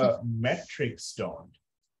the metrics don't.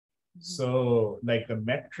 So like the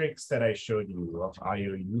metrics that I showed you of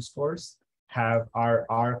IOU scores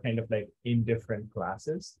are kind of like in different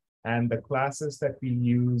classes. And the classes that we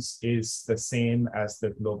use is the same as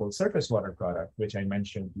the global surface water product, which I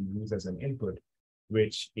mentioned we use as an input,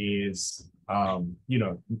 which is, you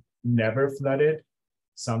know, never flooded,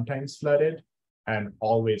 sometimes flooded, and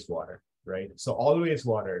always water, right? So always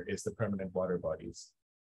water is the permanent water bodies.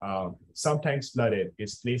 Sometimes flooded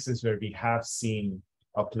is places where we have seen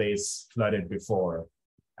a place flooded before,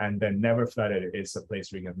 and then never flooded is a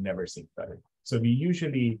place we have never seen flooded. So we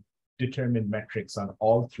usually determine metrics on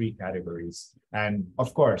all three categories. And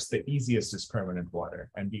of course, the easiest is permanent water.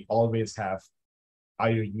 And we always have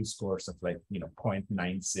IOU scores of like, you know,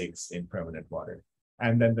 0.96 in permanent water.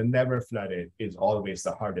 And then the never flooded is always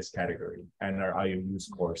the hardest category. And our IOU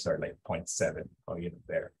scores are like 0.7 or, you know,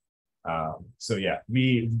 there. So yeah,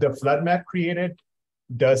 the flood map created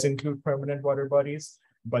does include permanent water bodies,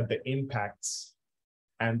 but the impacts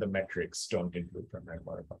and the metrics don't include permanent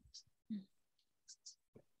water bodies.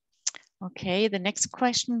 Okay, the next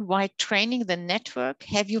question, while training the network,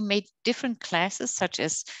 have you made different classes such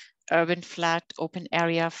as urban flood, open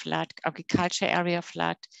area flood, agriculture area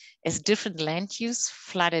flood, as different land use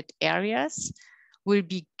flooded areas will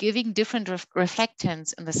be giving different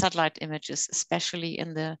reflectance in the satellite images, especially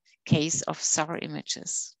in the case of SAR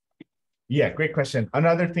images? Yeah, great question.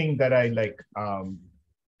 Another thing that I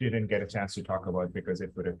didn't get a chance to talk about because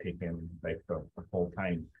it would have taken like the whole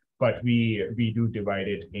time, but we do divide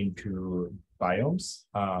it into biomes.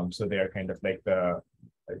 So they are kind of like the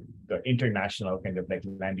international kind of like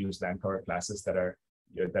land use land cover classes that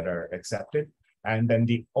are accepted. And then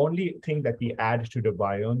the only thing that we add to the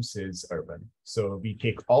biomes is urban. So we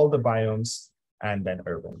take all the biomes and then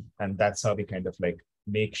urban. And that's how we kind of like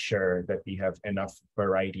make sure that we have enough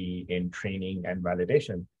variety in training and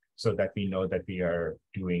validation so that we know that we are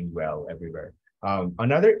doing well everywhere.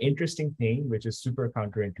 Another interesting thing, which is super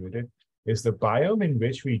counterintuitive, is the biome in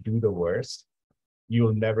which we do the worst,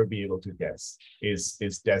 you'll never be able to guess, is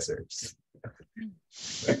deserts.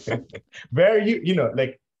 Where you know,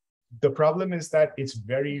 like, the problem is that it's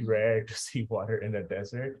very rare to see water in a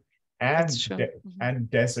desert, and and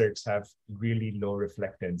deserts have really low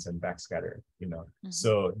reflectance and backscatter, you know,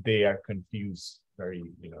 so they are confused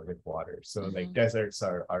very, you know, with water. So like deserts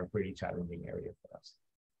are a pretty challenging area for us.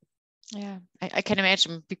 Yeah, I can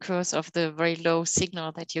imagine because of the very low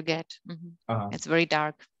signal that you get. It's very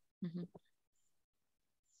dark.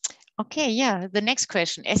 Okay, yeah, the next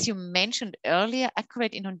question. As you mentioned earlier,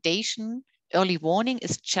 accurate inundation early warning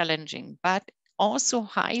is challenging, but also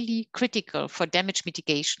highly critical for damage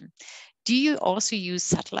mitigation. Do you also use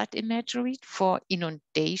satellite imagery for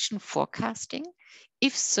inundation forecasting?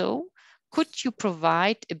 If so, could you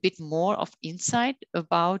provide a bit more of insight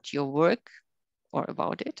about your work or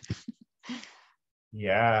about it?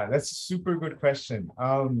 Yeah, that's a super good question.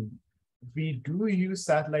 We do use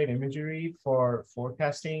satellite imagery for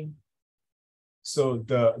forecasting. So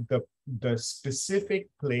the specific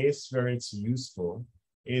place where it's useful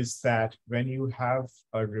is that when you have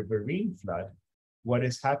a riverine flood, what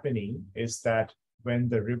is happening is that when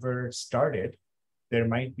the river started, there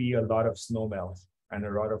might be a lot of snowmelt and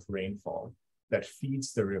a lot of rainfall that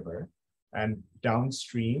feeds the river, and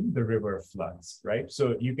downstream the river floods, right?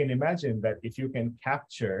 So you can imagine that if you can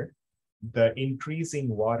capture the increasing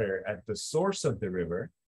water at the source of the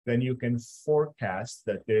river, then you can forecast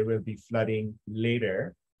that there will be flooding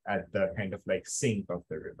later at the kind of like sink of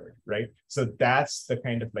the river, right? So that's the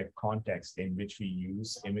kind of like context in which we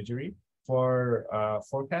use imagery for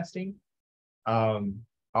forecasting.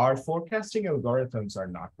 Our forecasting algorithms are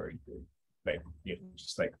not very good, like, you know,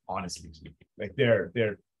 just like honestly speaking, like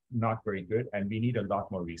they're not very good, and we need a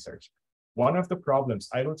lot more research. One of the problems,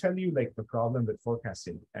 I will tell you like the problem with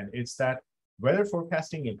forecasting, and it's that weather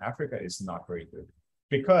forecasting in Africa is not very good,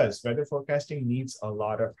 because weather forecasting needs a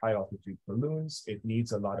lot of high altitude balloons, it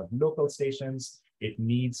needs a lot of local stations, it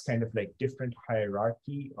needs kind of like different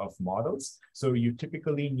hierarchy of models. So you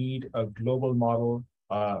typically need a global model,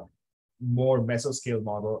 more mesoscale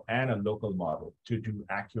model, and a local model to do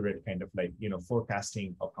accurate kind of like, you know,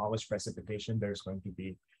 forecasting of how much precipitation there's going to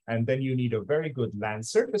be. And then you need a very good land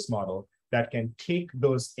surface model that can take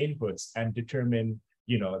those inputs and determine,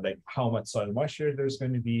 you know, like how much soil moisture there's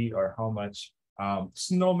going to be, or how much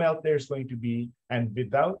snow melt there's going to be. And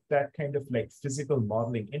without that kind of like physical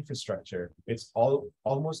modeling infrastructure, it's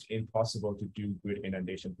almost impossible to do good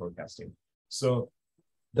inundation forecasting. So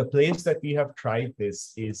the place that we have tried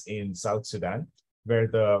this is in South Sudan, where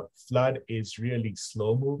the flood is really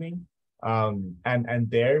slow moving. And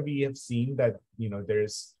there we have seen that, you know,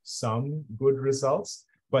 there's some good results,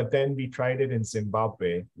 but then we tried it in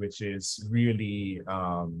Zimbabwe, which is really,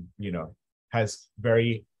 you know, has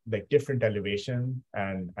very like different elevation,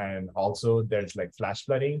 and also there's like flash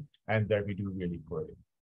flooding, and there we do really poorly.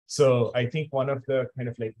 So I think one of the kind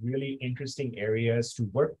of like really interesting areas to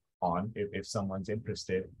work on, if someone's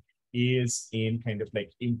interested, is in kind of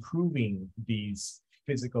like improving these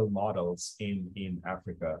physical models in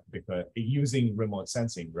Africa, because using remote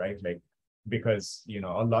sensing, right? Like, because, you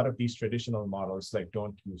know, a lot of these traditional models like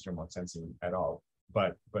don't use remote sensing at all,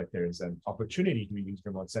 but there's an opportunity to use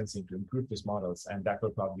remote sensing to improve these models, and that will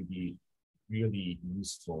probably be really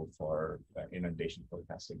useful for inundation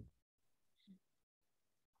forecasting.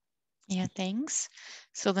 Yeah, thanks.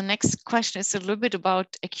 So the next question is a little bit about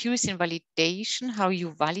accuracy and validation, how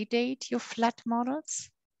you validate your flat models,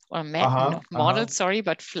 or not models, sorry,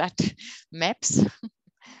 but flat maps.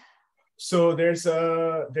 So there's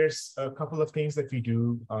a couple of things that we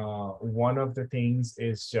do. One of the things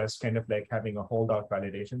is just kind of like having a holdout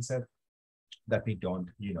validation set that we don't,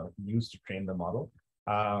 you know, use to train the model.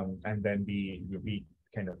 And then we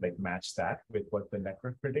kind of like match that with what the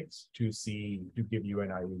network predicts to give you an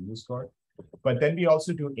IUU score. But then we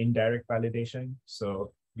also do indirect validation.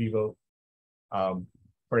 So we will,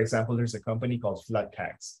 for example, there's a company called Flood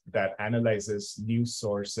Tags that analyzes news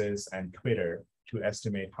sources and Twitter to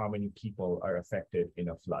estimate how many people are affected in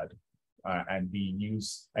a flood. And we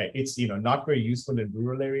use, it's, you know, not very useful in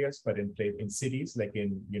rural areas, but in cities, like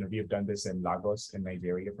in, you know, we have done this in Lagos in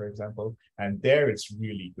Nigeria, for example, and there it's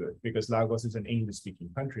really good because Lagos is an English speaking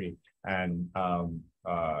country, and,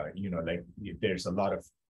 you know, like there's a lot of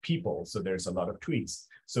people, so there's a lot of tweets.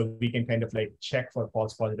 So we can kind of like check for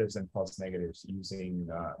false positives and false negatives using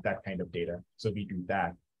that kind of data. So we do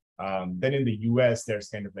that. Then in the US, there's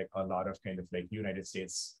kind of like a lot of kind of like United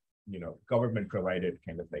States, you know, government provided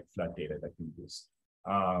kind of like flood data that we use.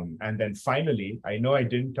 And then finally, I know I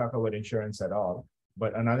didn't talk about insurance at all,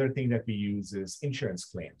 but another thing that we use is insurance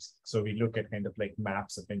claims. So we look at kind of like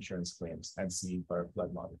maps of insurance claims and see if our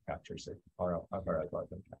flood model captures it, or our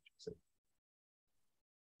algorithm captures it.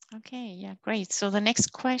 Okay, yeah, great. So the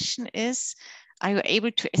next question is, are you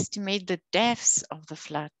able to estimate the depths of the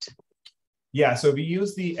flood? Yeah, so we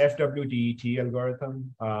use the FWDET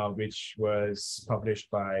algorithm, which was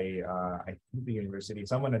published by, I think the university,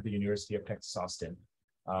 someone at the University of Texas, Austin,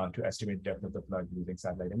 to estimate depth of the flood using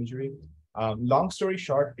satellite imagery. Long story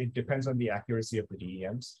short, it depends on the accuracy of the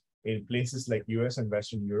DEMs. In places like US and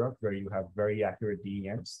Western Europe, where you have very accurate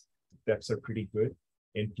DEMs, depths are pretty good.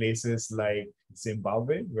 In places like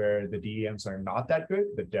Zimbabwe, where the DEMs are not that good,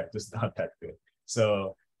 the depth is not that good.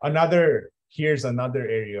 So here's another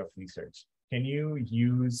area of research. can you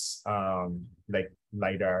use like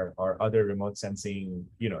LiDAR or other remote sensing,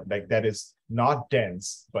 like that is not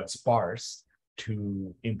dense but sparse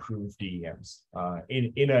to improve DEMs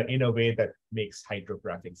in a way that makes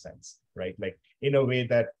hydrographic sense, right? Like in a way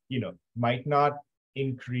that might not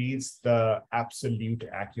increase the absolute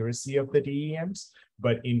accuracy of the DEMs,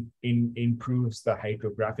 but improves the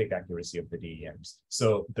hydrographic accuracy of the DEMs.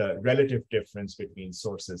 So the relative difference between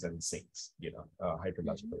sources and sinks,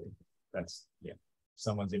 hydrologically. That's, yeah,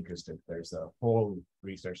 someone's interested. There's a whole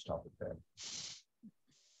research topic there.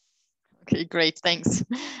 Okay, great, thanks.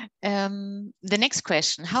 The next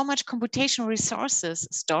question, how much computational resources,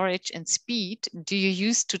 storage, and speed do you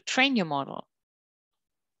use to train your model?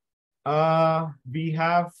 We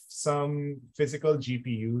have some physical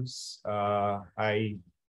GPUs. I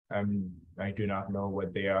do not know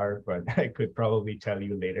what they are, but I could probably tell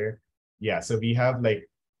you later. Yeah, so we have like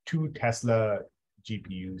 2 Tesla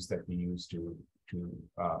GPUs that we use to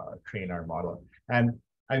train our model. And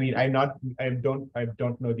I mean, I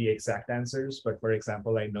don't know the exact answers, but for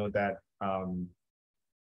example, I know that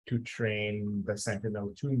to train the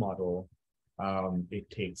Sentinel-2 model, it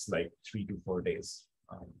takes like 3 to 4 days.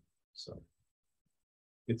 So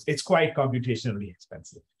it's quite computationally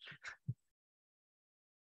expensive.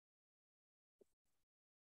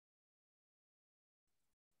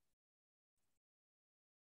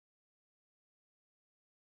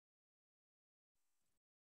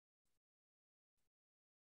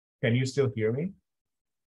 Can you still hear me?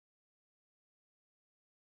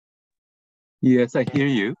 Yes, I hear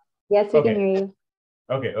you. Yes, we can hear you.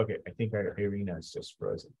 Okay. I think our Irina is just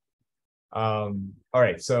frozen. All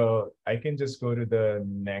right, so I can just go to the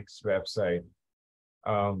next website.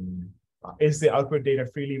 Is the output data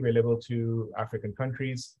freely available to African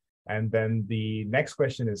countries? And then the next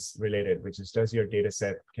question is related, which is, does your data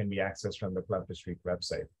set can be accessed from the Cloud District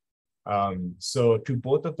website? So to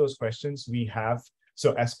both of those questions, we have,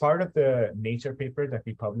 so as part of the Nature paper that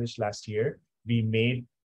we published last year, we made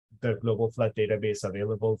the global flood database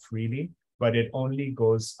available freely, but it only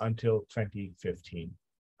goes until 2015.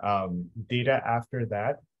 Data after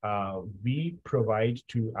that, we provide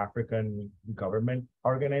to African government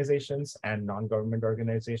organizations and non-government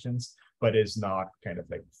organizations, but is not kind of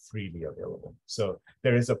like freely available. So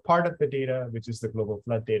there is a part of the data, which is the global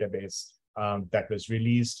flood database, that was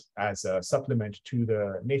released as a supplement to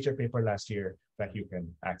the Nature paper last year that you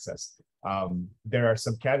can access. There are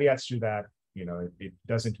some caveats to that. It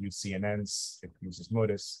doesn't use CNNs, it uses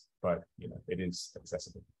MODIS, but it is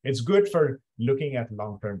accessible. It's good for looking at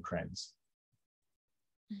long-term trends.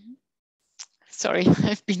 Mm-hmm. Sorry,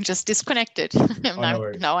 I've been just disconnected.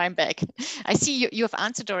 Now I'm back. I see you have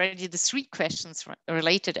answered already the 3 questions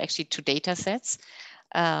related actually to data sets.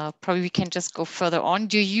 Probably we can just go further on.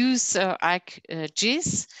 Do you use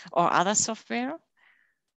ArcGIS or other software?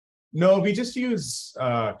 No, we just use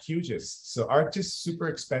QGIS. So ArcGIS is super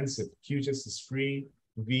expensive. QGIS is free.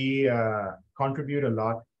 We contribute a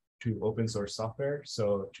lot to open source software,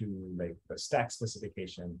 so to like the stack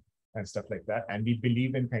specification and stuff like that. And we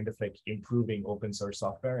believe in kind of like improving open source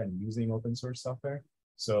software and using open source software.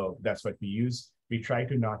 So that's what we use. We try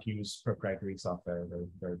to not use proprietary software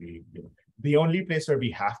where we, the only place where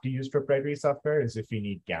we have to use proprietary software is if we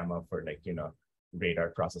need gamma for like, radar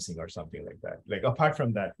processing or something like that. Like apart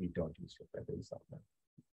from that, we don't use proprietary software.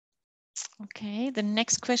 Okay, the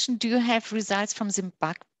next question, do you have results from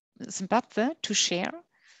Zimbabwe to share?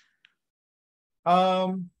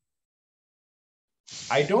 I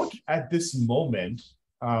don't at this moment,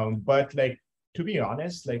 but like, to be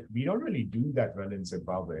honest, like we don't really do that well in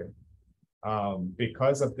Zimbabwe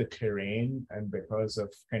because of the terrain and because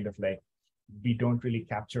of kind of like, we don't really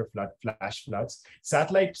capture flash floods.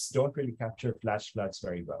 Satellites don't really capture flash floods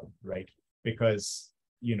very well, right? Because,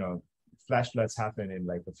 flash floods happen in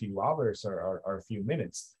like a few hours or a few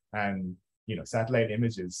minutes. And, satellite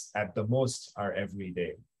images at the most are every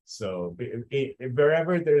day. So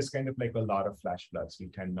wherever there's kind of like a lot of flash floods, we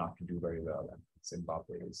tend not to do very well. And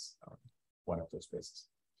Zimbabwe is one of those places.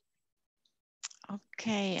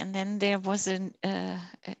 Okay, and then there was a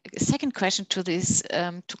second question to this,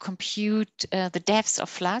 to compute the depths of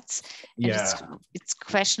floods. Yeah. It's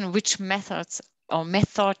question, which methods or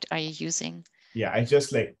method are you using? Yeah, I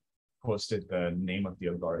just like posted the name of the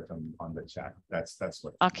algorithm on the chat. That's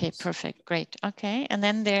what. Okay, perfect, great. Okay, and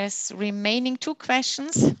then there's remaining 2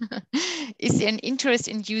 questions. Is there an interest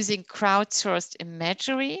in using crowdsourced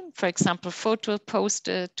imagery, for example, photo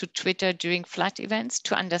posted to Twitter during flood events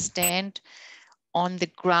to understand on the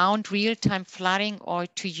ground real-time flooding or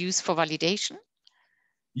to use for validation?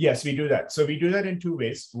 Yes, we do that. So we do that in two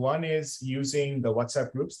ways. One is using the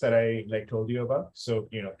WhatsApp groups that I told you about. So,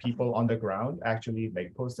 people on the ground actually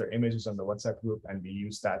post their images on the WhatsApp group, and we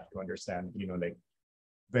use that to understand,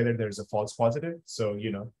 whether there's a false positive. So,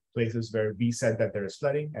 places where we said that there is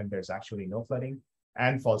flooding and there's actually no flooding,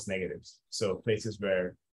 and false negatives. So places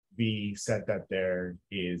where we said that there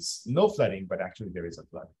is no flooding, but actually there is a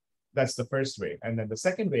flood. That's the first way. And then the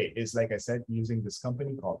second way is, like I said, using this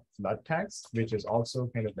company called Flood Tags, which is also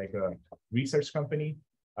kind of like a research company.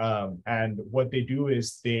 And what they do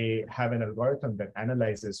is they have an algorithm that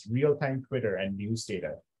analyzes real-time Twitter and news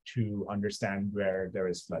data to understand where there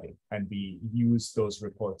is flooding. And we use those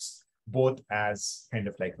reports both as kind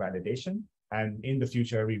of like validation, and in the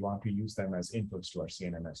future we want to use them as inputs to our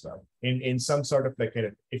CNN as well. In some sort of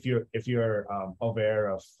if you're aware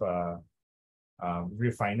of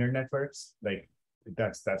refiner networks,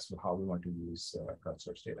 that's how we want to use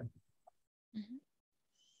crowdsourced data.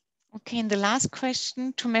 Mm-hmm. Okay, and the last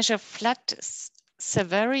question: to measure flood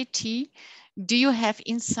severity, do you have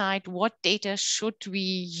insight what data should we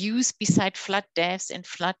use beside flood depths and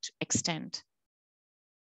flood extent?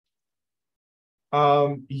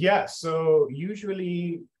 Yeah, so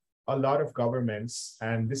usually a lot of governments,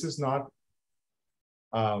 and this is not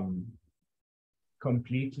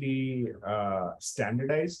completely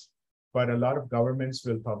standardized, but a lot of governments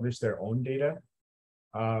will publish their own data.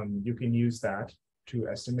 You can use that to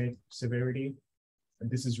estimate severity. And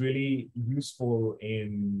this is really useful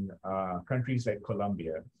in countries like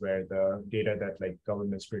Colombia, where the data that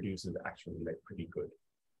governments produce is actually pretty good.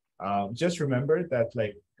 Just remember that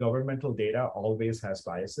governmental data always has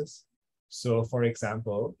biases. So for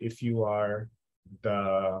example, if you are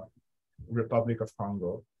the Republic of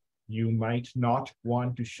Congo, you might not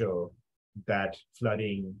want to show that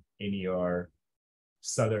flooding in your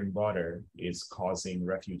southern border is causing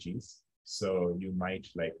refugees. So you might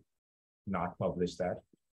not publish that.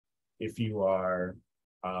 If you are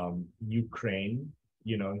Ukraine,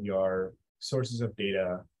 your sources of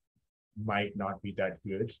data might not be that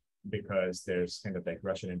good because there's kind of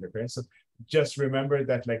Russian interference. So just remember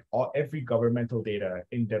that every governmental data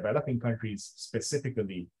in developing countries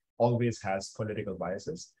specifically always has political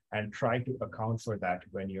biases, and try to account for that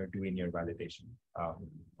when you're doing your validation.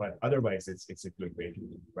 But otherwise, it's a good way to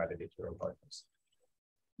validate your partners.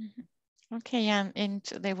 Mm-hmm. Okay, and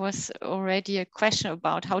there was already a question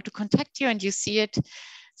about how to contact you, and you see it.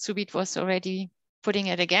 Subit was already putting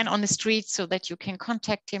it again on the street so that you can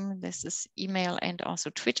contact him. This is email and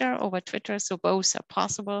also Twitter, over Twitter, so both are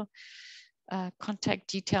possible. Contact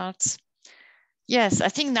details. Yes, I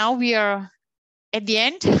think now we are at the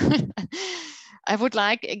end. I would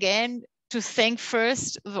like again to thank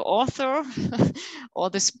first the author or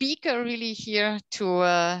the speaker really here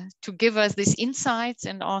to give us these insights,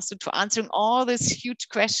 and also to answering all these huge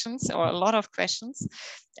questions, or a lot of questions.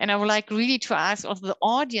 And I would like really to ask of the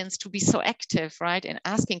audience to be so active, right, in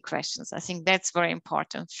asking questions. I think that's very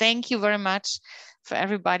important. Thank you very much for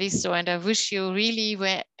everybody. So, and I wish you really,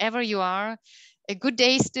 wherever you are, a good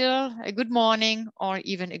day still, a good morning, or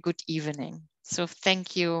even a good evening. So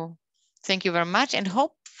thank you. Thank you very much. And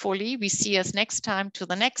hopefully we see us next time to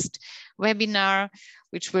the next webinar,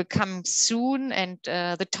 which will come soon. And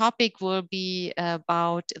the topic will be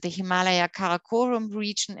about the Himalaya-Karakoram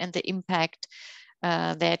region and the impact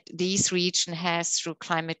that this region has through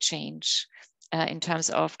climate change in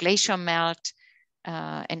terms of glacier melt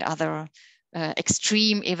and other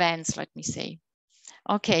extreme events, let me say.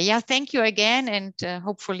 Okay, yeah, thank you again, and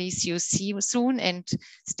hopefully see you soon, and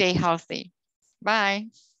stay healthy. Bye.